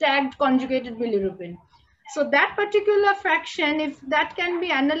tagged conjugated bilirubin. So that particular fraction, if that can be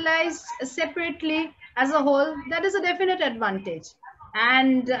analyzed separately as a whole, that is a definite advantage.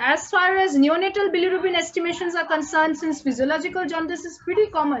 And as far as neonatal bilirubin estimations are concerned, since physiological jaundice is pretty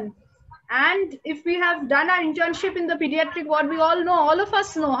common, and if we have done our internship in the pediatric ward, we all know, all of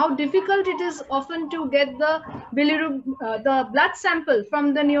us know how difficult it is often to get the the blood sample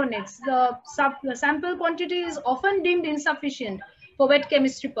from the neonates. The sample quantity is often deemed insufficient for wet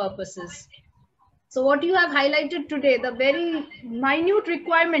chemistry purposes. So what you have highlighted today, the very minute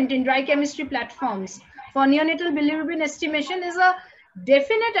requirement in dry chemistry platforms for neonatal bilirubin estimation is a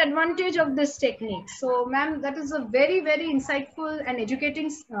definite advantage of this technique. So ma'am, that is a very, very insightful and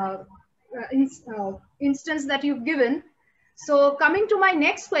educating instance that you've given. So coming to my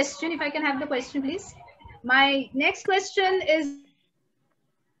next question, if I can have the question, please. My next question is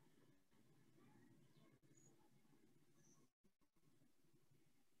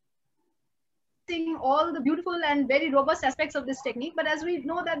all the beautiful and very robust aspects of this technique, but as we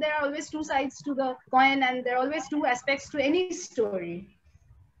know that there are always 2 sides to the coin and there are always 2 aspects to any story.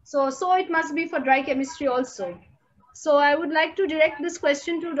 So it must be for dry chemistry also. So I would like to direct this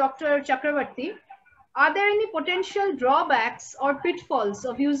question to Dr. Chakravarty. Are there any potential drawbacks or pitfalls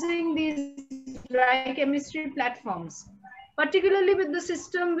of using these dry chemistry platforms, particularly with the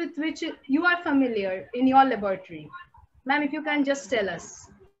system with which you are familiar in your laboratory? Ma'am, if you can just tell us.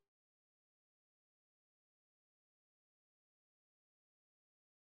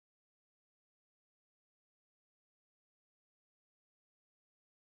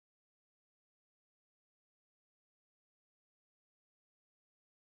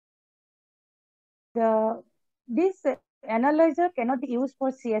 This analyzer cannot be used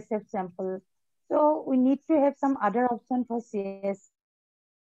for CSF sample. So we need to have some other option for CSF.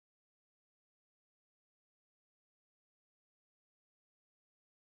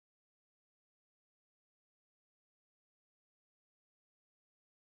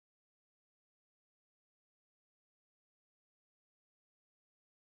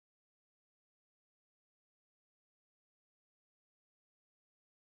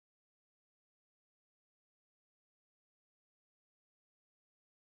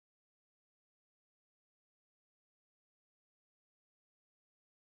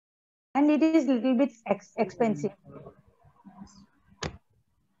 and it is a little bit expensive.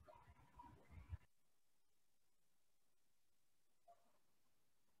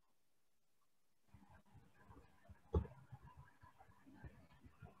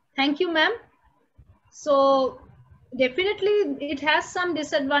 Thank you, ma'am. So definitely it has some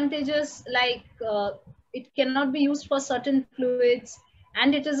disadvantages, like it cannot be used for certain fluids,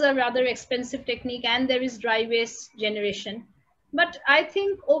 and it is a rather expensive technique, and there is dry waste generation. But I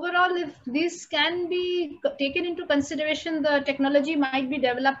think overall, if this can be taken into consideration, the technology might be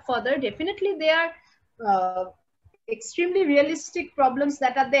developed further. Definitely they are extremely realistic problems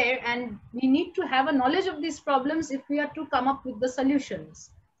that are there, and we need to have a knowledge of these problems if we are to come up with the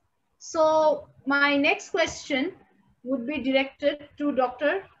solutions. So my next question would be directed to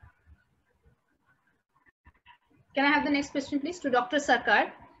Dr. Can I have the next question, please, to Dr.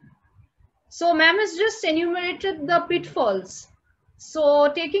 Sarkar? So ma'am has just enumerated the pitfalls.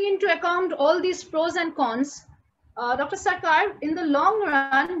 So taking into account all these pros and cons, Dr. Sarkar, in the long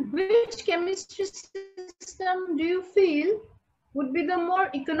run, which chemistry system do you feel would be the more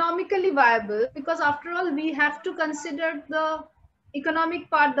economically viable? Because after all, we have to consider the economic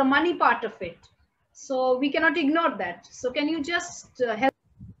part, the money part of it. So we cannot ignore that. So can you just help?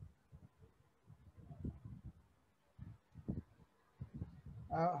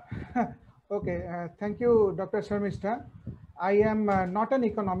 Okay, thank you, Dr. Sharmistha. I am not an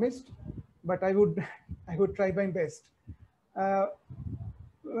economist, but I would I would try my best.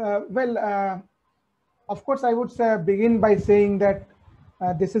 Of course, I would begin by saying that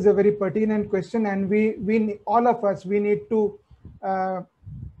this is a very pertinent question, and we all of us, we need to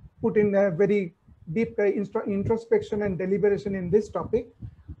put in a very deep introspection and deliberation in this topic,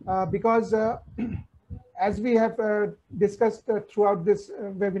 because as we have discussed throughout this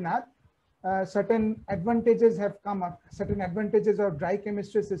webinar, certain advantages have come up. Certain advantages of dry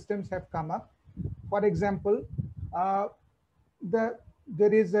chemistry systems have come up. For example,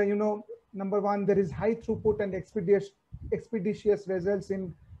 there is number one, there is high throughput and expeditious results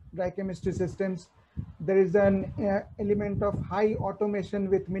in dry chemistry systems. There is an element of high automation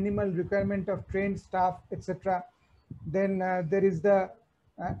with minimal requirement of trained staff, etc. Then there is the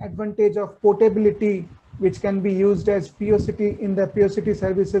advantage of portability, which can be used as POCT in the POCT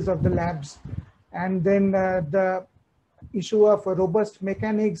services of the labs. And then the issue of robust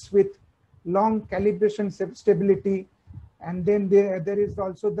mechanics with long calibration stability. And then there is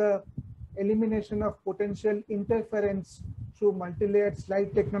also the elimination of potential interference through multi-layered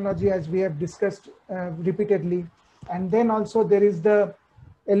slide technology, as we have discussed repeatedly. And then also there is the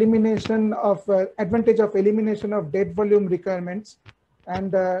elimination of advantage of elimination of dead volume requirements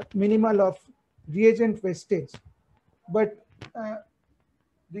and minimal of reagent wastage. But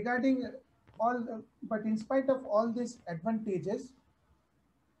but in spite of all these advantages,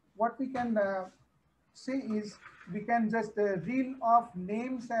 what we can say is we can just reel off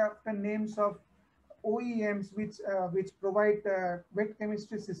names after names of OEMs which provide wet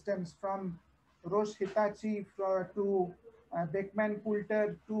chemistry systems, from Roche Hitachi to Beckman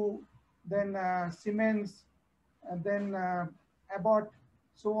Coulter to then Siemens, and then Abbott,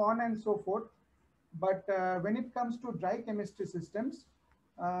 so on and so forth. But when it comes to dry chemistry systems,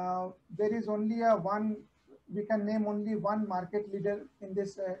 there is only we can name only one market leader in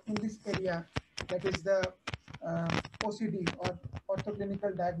this area, that is the OCD, or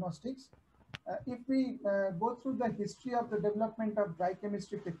orthoclinical diagnostics. If we go through the history of the development of dry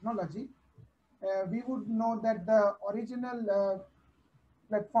chemistry technology, we would know that the original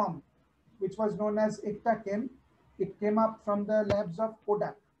platform, which was known as Acclmp, it came up from the labs of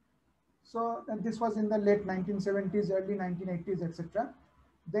Kodak. So this was in the late 1970s, early 1980s, etc.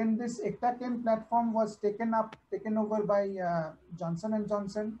 Then this Acclmp platform was taken over by Johnson &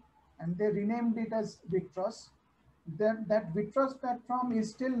 Johnson, and they renamed it as Vitros. That Vitros platform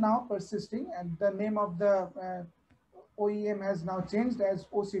is still now persisting, and the name of the OEM has now changed as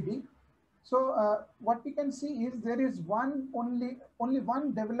OCD. So what we can see is there is only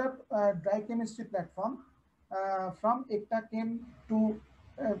one developed dry chemistry platform from Acclmp to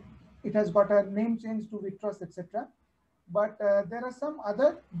it has got a name change to Vitros, etc. But there are some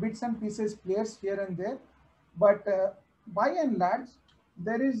other bits and pieces players here and there. But by and large,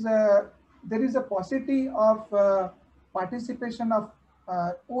 there is a paucity of participation of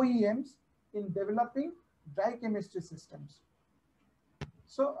OEMs in developing dry chemistry systems.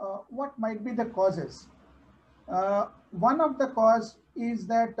 So what might be the causes? One of the cause is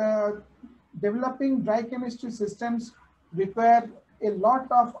that developing dry chemistry systems require a lot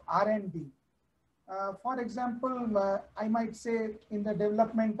of R&D. For example, I might say in the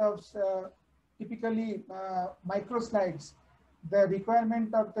development of typically microslides, the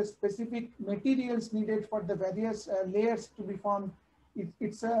requirement of the specific materials needed for the various layers to be formed,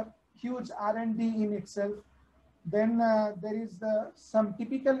 it's a huge R&D in itself. Then there is some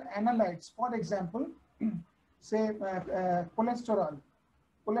typical analytes. For example, say cholesterol.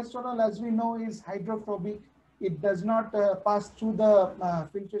 Cholesterol, as we know, is hydrophobic. It does not pass through the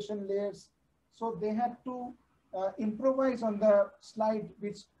filtration layers. So they had to improvise on the slide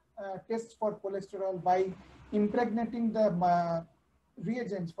which tests for cholesterol by impregnating the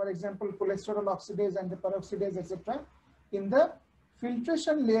reagents, for example, cholesterol oxidase and the peroxidase, etc., in the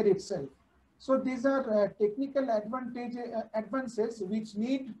filtration layer itself. So these are technical advances which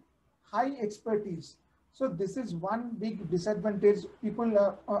need high expertise. So this is one big disadvantage.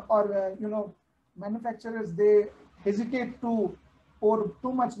 People manufacturers, they hesitate to pour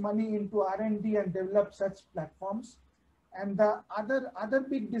too much money into R&D and develop such platforms. And the other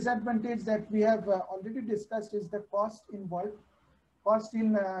big disadvantage that we have already discussed is the cost involved. Cost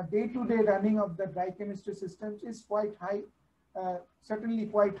in day-to-day running of the dry chemistry systems is quite high, certainly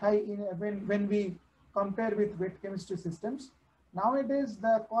quite high when we compare with wet chemistry systems. Nowadays,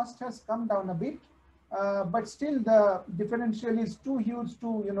 the cost has come down a bit, but still the differential is too huge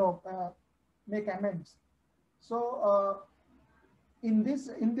to make amends. So in this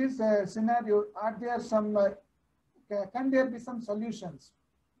scenario, are there some can there be some solutions?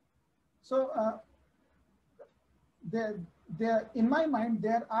 So in my mind,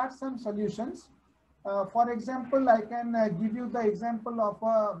 there are some solutions. For example, I can give you the example of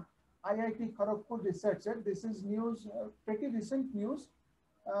IIT Kharagpur researcher. This is news, pretty recent news.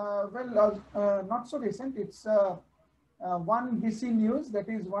 Not so recent. It's one BC news, that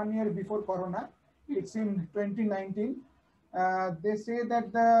is 1 year before Corona. It's in 2019. They say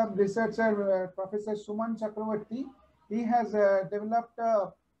that the researcher, Professor Suman Chakravarty, he has developed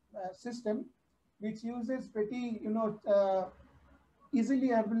a system which uses pretty,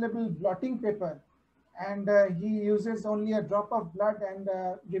 easily available blotting paper, and he uses only a drop of blood and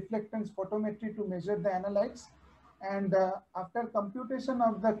reflectance photometry to measure the analytes. And after computation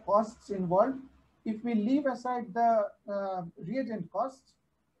of the costs involved, if we leave aside the reagent costs,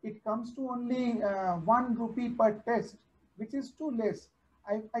 it comes to only 1 rupee per test, which is too less.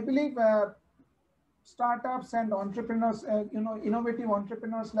 I believe startups and entrepreneurs, innovative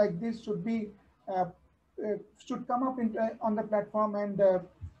entrepreneurs like this should be should come up on the platform and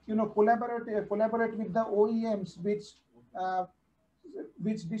collaborate with the OEMs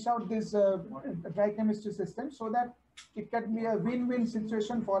which dish out this dry chemistry system, so that it can be a win-win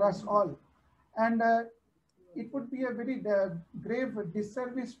situation for us all. And it would be a very grave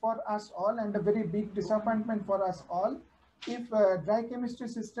disservice for us all and a very big disappointment for us all if dry chemistry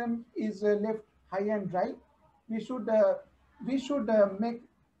system is left high and dry. We should make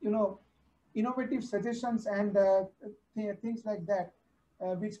innovative suggestions and things like that,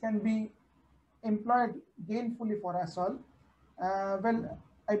 which can be employed gainfully for us all. Well,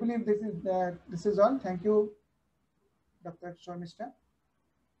 I believe this is all. Thank you, Dr. Sharmistha.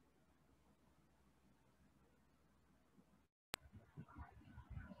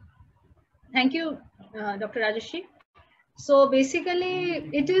 Thank you, Dr. Rajarshi. So basically,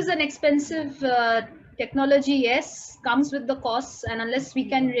 it is an expensive technology, yes, comes with the costs, and unless we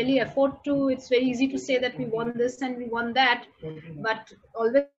can really afford to, it's very easy to say that we want this and we want that, but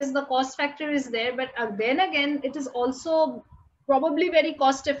always the cost factor is there. But then again, it is also probably very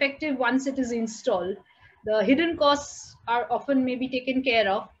cost effective once it is installed. The hidden costs are often maybe taken care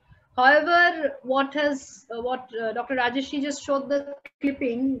of. However, what Dr. Rajarshi just showed the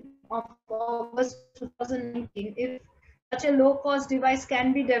clipping of August 2019, if such a low-cost device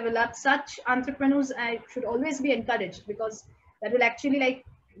can be developed, such entrepreneurs should always be encouraged, because that will actually, like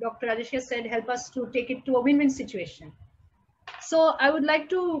Dr. Rajarshi said, help us to take it to a win-win situation. So I would like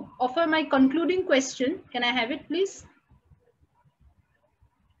to offer my concluding question. Can I have it, please?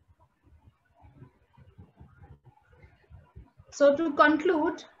 So to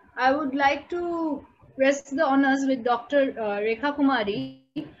conclude, I would like to rest the honors with Dr. Rekha Kumari.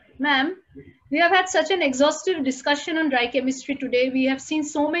 Ma'am, we have had such an exhaustive discussion on dry chemistry today. We have seen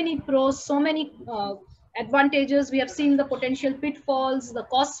so many pros, so many advantages. We have seen the potential pitfalls, the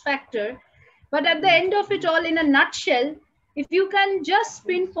cost factor. But at the end of it all, in a nutshell, if you can just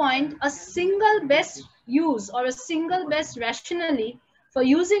pinpoint a single best use or a single best rationale for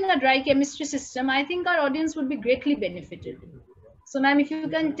using a dry chemistry system, I think our audience would be greatly benefited. So ma'am, if you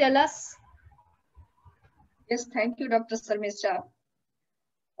can tell us. Yes, thank you, Dr. Sharmistha.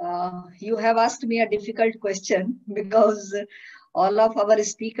 You have asked me a difficult question, because all of our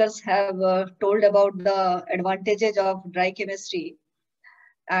speakers have told about the advantages of dry chemistry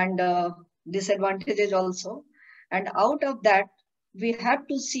and disadvantages also. And out of that, we have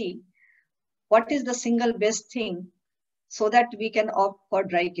to see what is the single best thing so that we can opt for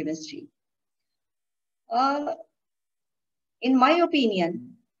dry chemistry. In my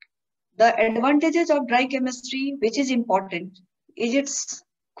opinion, the advantages of dry chemistry, which is important, is its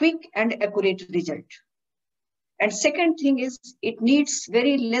quick and accurate result. And second thing is it needs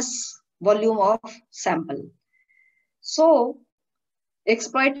very less volume of sample. So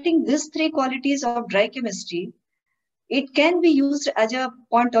exploiting these three qualities of dry chemistry, it can be used as a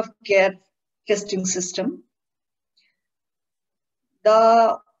point of care testing system.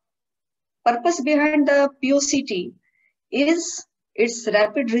 The purpose behind the POCT is its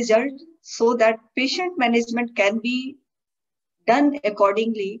rapid result so that patient management can be done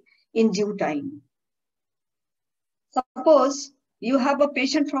accordingly in due time. Suppose you have a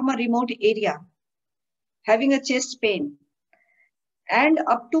patient from a remote area having a chest pain, and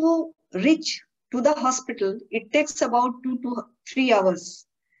up to reach to the hospital, it takes about 2 to 3 hours.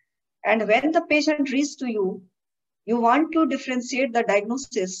 And when the patient reaches to you, you want to differentiate the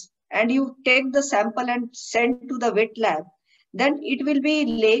diagnosis and you take the sample and send to the wet lab, then it will be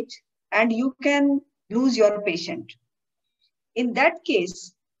late and you can lose your patient. In that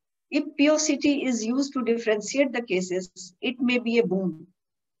case, if POCT is used to differentiate the cases, it may be a boon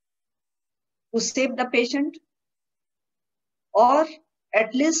to save the patient or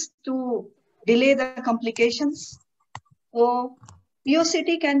at least to delay the complications. So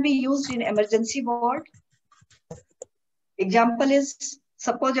POCT can be used in emergency ward. Example is,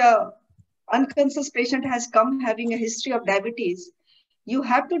 suppose a unconscious patient has come having a history of diabetes. You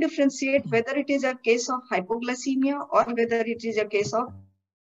have to differentiate whether it is a case of hypoglycemia or whether it is a case of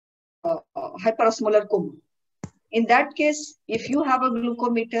hyperosmolar coma. In that case, if you have a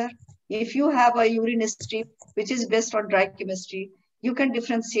glucometer, if you have a urine strip, which is based on dry chemistry, you can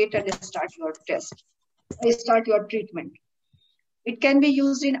differentiate and start your test, start your treatment. It can be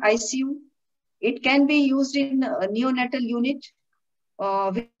used in ICU. It can be used in a neonatal unit,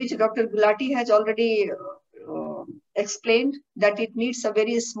 which Dr. Gulati has already explained that it needs a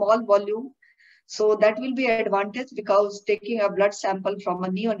very small volume. So that will be an advantage because taking a blood sample from a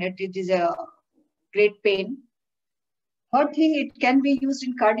neonate, it is a great pain. Third thing, it can be used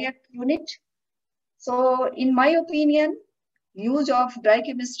in cardiac unit. So in my opinion, use of dry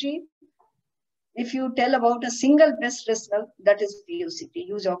chemistry, if you tell about a single best result, that is POCT,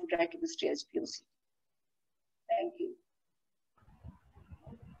 use of dry chemistry as POCT. Thank you.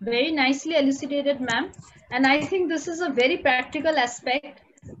 Very nicely elucidated, ma'am. And I think this is a very practical aspect,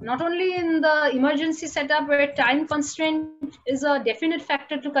 not only in the emergency setup where time constraint is a definite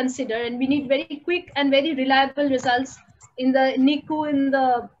factor to consider, and we need very quick and very reliable results in the NICU, in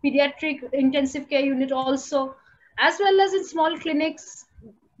the pediatric intensive care unit also, as well as in small clinics.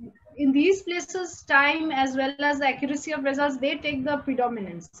 In these places, time as well as the accuracy of results, they take the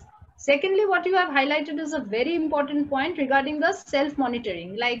predominance. Secondly, what you have highlighted is a very important point regarding the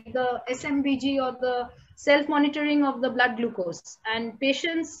self-monitoring, like the SMBG or the self-monitoring of the blood glucose. And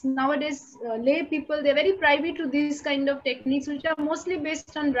patients nowadays, lay people, they're very privy to these kind of techniques, which are mostly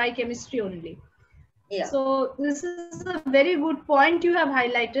based on dry chemistry only. Yeah. So this is a very good point you have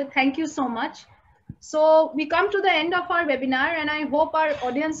highlighted. Thank you so much. So we come to the end of our webinar, and I hope our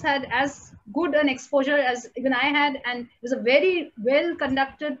audience had as good an exposure as even I had, and it was a very well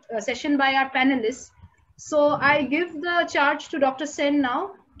conducted session by our panelists. So I give the charge to Dr. Sen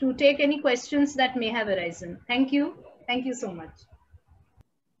now to take any questions that may have arisen. Thank you. Thank you so much.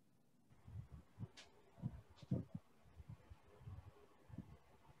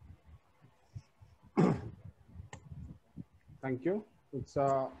 Thank you. It's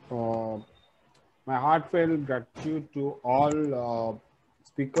my heartfelt gratitude to all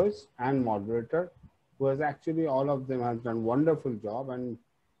speakers and moderator, who has actually, all of them has done wonderful job, and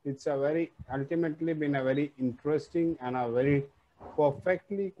it's a very, ultimately been a very interesting and a very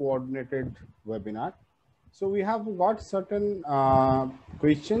perfectly coordinated webinar. So we have got certain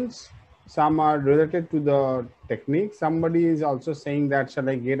questions. Some are related to the technique. Somebody is also saying that, shall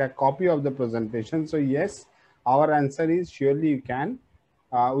I get a copy of the presentation? So yes, our answer is surely you can.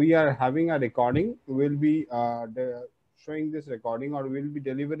 We are having a recording. We'll be showing this recording, or we'll be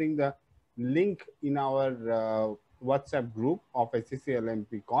delivering the link in our WhatsApp group of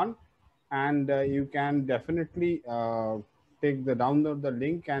Acclmp Con, and you can definitely download the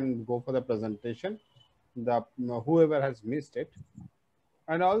link and go for the presentation, whoever has missed it.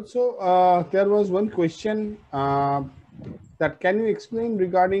 And also there was one question that, can you explain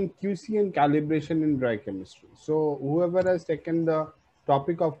regarding QC and calibration in dry chemistry? So whoever has taken the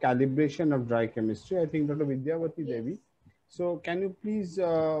topic of calibration of dry chemistry, I think Dr. Vidyabati Devi. So can you please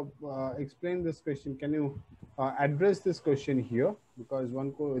explain this question? Can you address this question here, because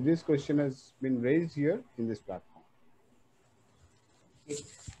this question has been raised here in this platform.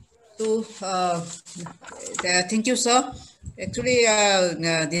 So, thank you, sir. Actually,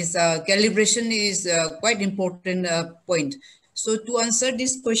 this calibration is quite important point. So, to answer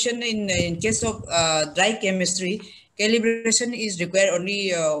this question, in case of dry chemistry, calibration is required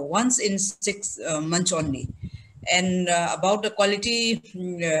only once in 6 months only. And about the quality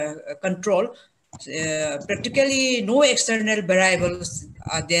control, practically no external variables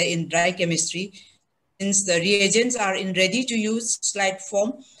are there in dry chemistry. Since the reagents are in ready-to-use slide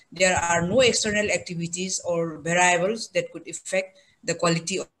form, there are no external activities or variables that could affect the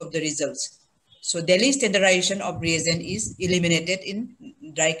quality of the results. So daily standardization of reagent is eliminated in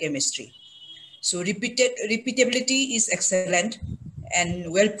dry chemistry. So repeatability is excellent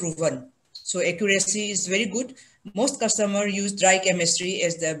and well proven. So accuracy is very good. Most customers use dry chemistry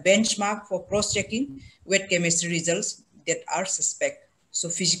as the benchmark for cross-checking wet chemistry results that are suspect. So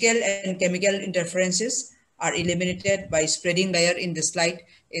physical and chemical interferences are eliminated by spreading layer in the slide,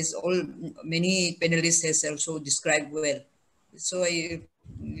 as many panelists has also described well. So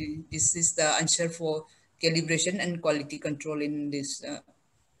this is the answer for calibration and quality control in this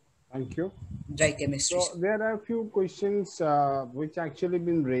Thank you. dry chemistry. So there are a few questions which actually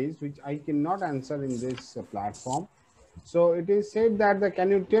been raised, which I cannot answer in this platform. So it is said that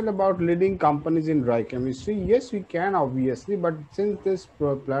can you tell about leading companies in dry chemistry? Yes, we can, obviously, but since this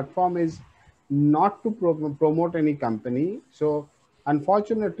platform is not to promote any company, so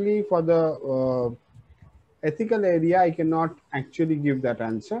unfortunately for the ethical area, I cannot actually give that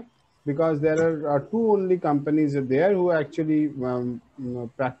answer, because there are two only companies there who actually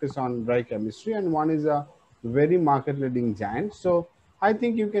practice on dry chemistry, and one is a very market leading giant. So I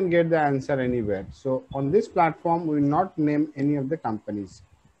think you can get the answer anywhere. So on this platform, we will not name any of the companies.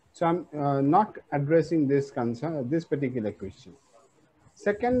 So I'm not addressing this concern, this particular question.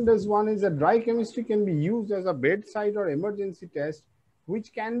 Second, this one is that dry chemistry can be used as a bedside or emergency test,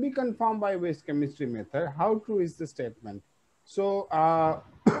 which can be confirmed by waste chemistry method. How true is the statement? So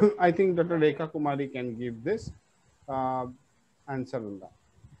I think Dr. Rekha Kumari can give this answer on that.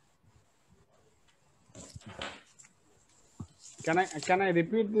 Can I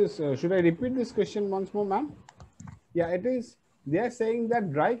repeat this? Should I repeat this question once more, ma'am? Yeah, it is. They are saying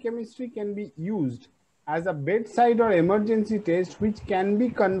that dry chemistry can be used as a bedside or emergency test, which can be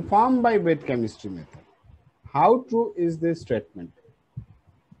confirmed by wet chemistry method. How true is this statement?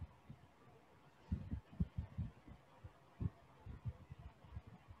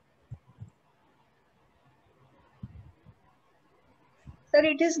 Sir,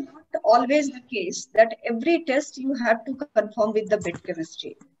 it is not always the case that every test you have to confirm with the bed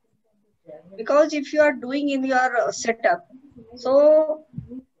chemistry. Because if you are doing in your setup, so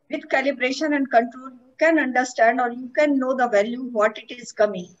with calibration and control, you can understand or you can know the value, what it is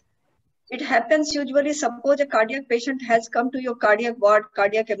coming. It happens usually, suppose a cardiac patient has come to your cardiac ward,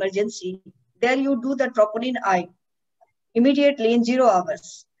 cardiac emergency, there you do the troponin I immediately in 0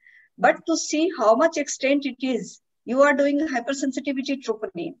 hours. But to see how much extent it is, you are doing hypersensitivity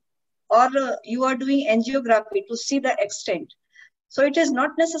troponin, or you are doing angiography to see the extent. So it is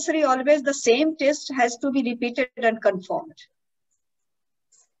not necessary always the same test has to be repeated and confirmed.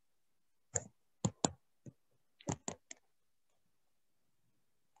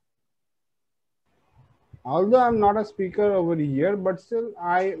 Although I'm not a speaker over here, but still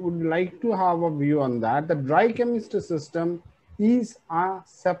I would like to have a view on that. The dry chemistry system is a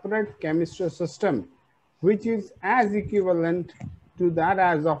separate chemistry system, which is as equivalent to that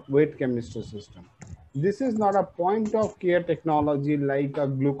as of wet chemistry system. This is not a point of care technology like a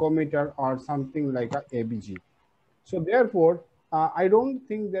glucometer or something like a ABG. So therefore, I don't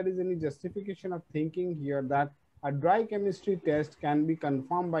think there is any justification of thinking here that a dry chemistry test can be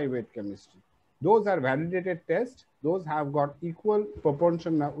confirmed by wet chemistry. Those are validated tests. Those have got equal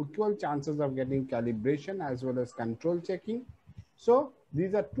proportion, equal chances of getting calibration as well as control checking. So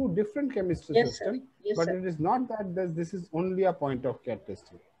these are two different chemistry systems, yes, but it is not that this is only a point of care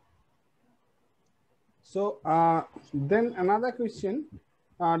testing. So then another question,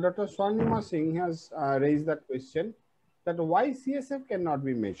 Dr. Swarnima Singh has raised that question, that why CSF cannot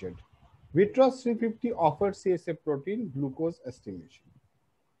be measured. Vitros 350 offers CSF protein glucose estimation.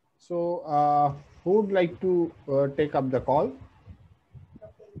 So who would like to take up the call?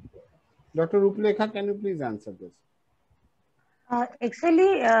 Dr. Ruplekha, can you please answer this?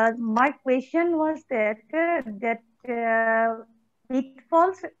 Actually, my question was that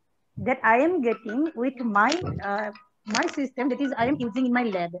pitfalls that I am getting with my my system, that is I am using in my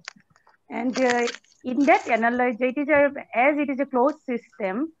lab, and in that analysis, as it is a closed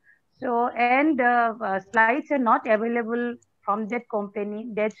system, So, and slides are not available from that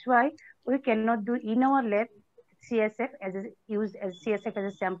company. That's why we cannot do in our lab CSF as used as CSF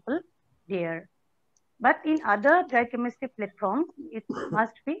as a sample there. But in other dry chemistry platforms, it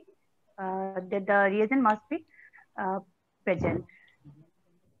must be that the reagent must be present.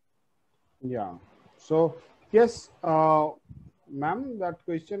 Yeah. So yes, ma'am, that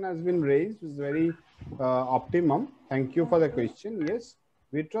question has been raised is very optimum. Thank you for the question. Yes,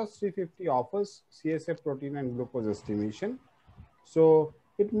 Vitros 350 offers CSF protein and glucose estimation. So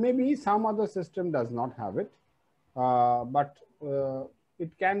it may be some other system does not have it, but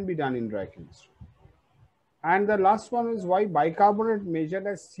it can be done in dry chemistry. And the last one is why bicarbonate measured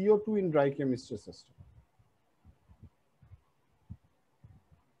as CO2 in dry chemistry system.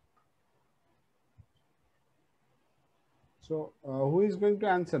 So who is going to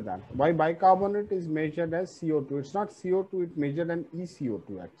answer that? Why bicarbonate is measured as CO2? It's not CO2, it's measured as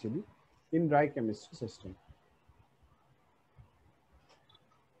ECO2 actually in dry chemistry system.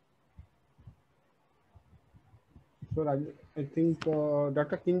 So I think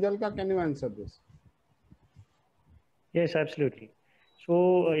Dr. Kinjalka, can you answer this? Yes, absolutely.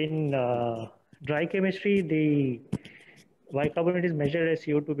 So in dry chemistry, the bicarbonate is measured as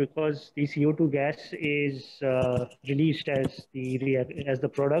CO2 because the CO2 gas is released as the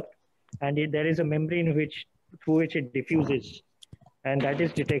product, and there is a membrane through which it diffuses, and that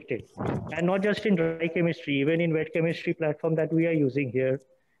is detected. And not just in dry chemistry, even in wet chemistry platform that we are using here,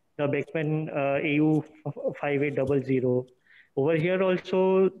 the Beckman AU 5800. Over here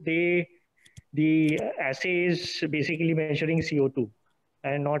also, the assay is basically measuring CO2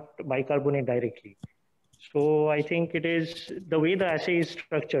 and not bicarbonate directly. So I think it is the way the assay is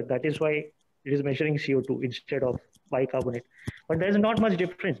structured. That is why it is measuring CO2 instead of bicarbonate. But there's not much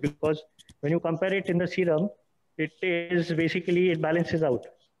difference because when you compare it in the serum, it is basically, it balances out.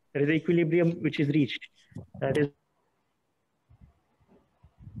 There is equilibrium which is reached. That is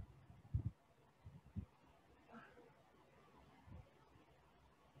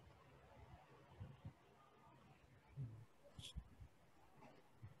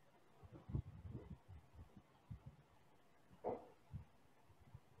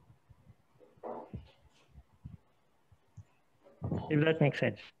if that makes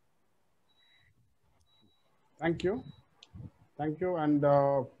sense. Thank you. Thank you. And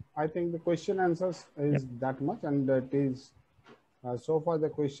I think the question answers is that much. And it is so far the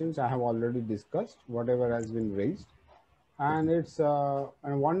questions I have already discussed, whatever has been raised. And it's a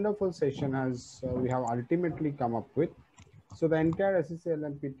wonderful session as we have ultimately come up with. So the entire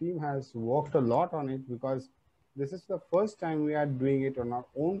SSLMP team has worked a lot on it because this is the first time we are doing it on our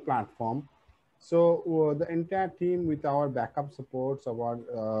own platform. So the entire team with our backup supports, our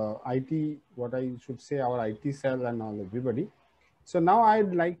IT, what I should say, our IT cell and all everybody. So now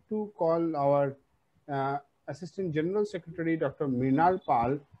I'd like to call our Assistant General Secretary, Dr. Mrinal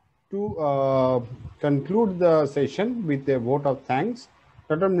Pal, to conclude the session with a vote of thanks.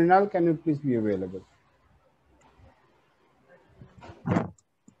 Dr. Mrinal, can you please be available?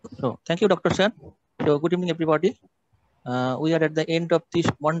 So thank you, Dr. Sen. So good evening, everybody. We are at the end of this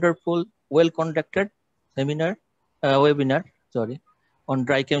wonderful, well-conducted webinar on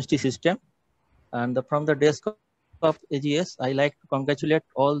dry chemistry system. And from the desk of AGS, I like to congratulate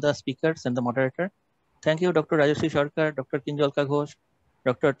all the speakers and the moderator. Thank you, Dr. Rajarshi Sarkar, Dr. Kinjalka Ghosh,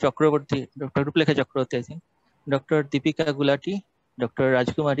 Dr. Chakravarty, Dr. Ruplekha Chakravarty, I think, Dr. Deepika Gulati, Dr.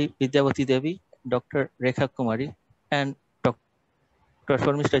 Rajkumari, Vidyabati Devi, Dr. Rekha Kumari, and Dr.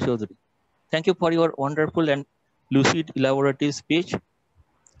 Sharmistha Choudhary. Thank you for your wonderful and lucid, elaborative speech.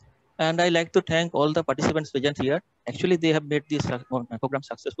 And I like to thank all the participants present here. Actually, they have made this program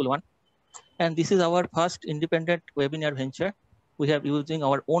successful one. And this is our first independent webinar venture. We have using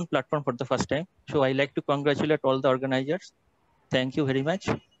our own platform for the first time. So I like to congratulate all the organizers. Thank you very much.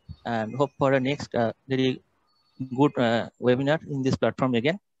 And hope for a next very good webinar in this platform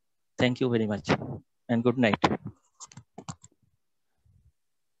again. Thank you very much. And good night.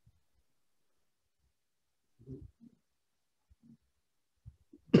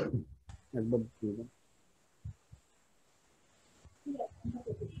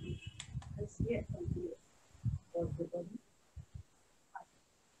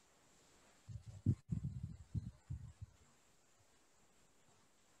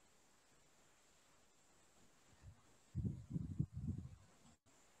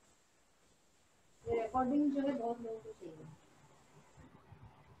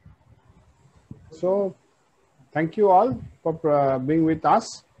 So thank you all for being with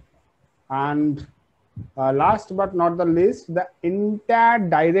us. And last but not the least, the entire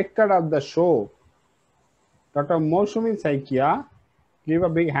director of the show, Dr. Moshumi Saikia, give a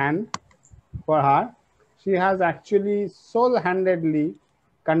big hand for her. She has actually sole-handedly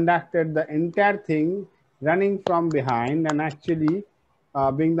conducted the entire thing, running from behind and actually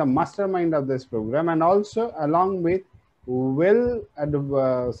being the mastermind of this program, and also along with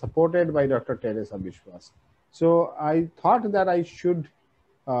supported by Dr. Teresa Bishwas. So I thought that I should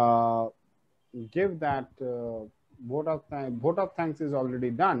give that vote of thanks is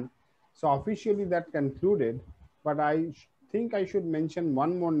already done. So officially that concluded, but I think I should mention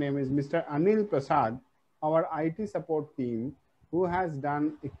one more name is Mr. Anil Prasad, our IT support team, who has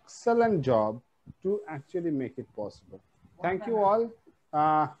done excellent job to actually make it possible. Thank you all.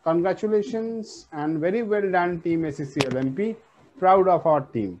 Congratulations and very well done, team ACCLMP. Proud of our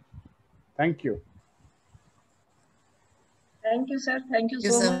team. Thank you. Thank you, sir. Thank you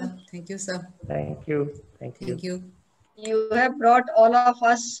so much. Thank you, sir. Thank you. Thank you. Thank you. You have brought all of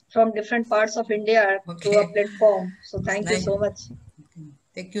us from different parts of India to a platform. So thank you so much.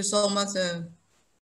 Thank you so much.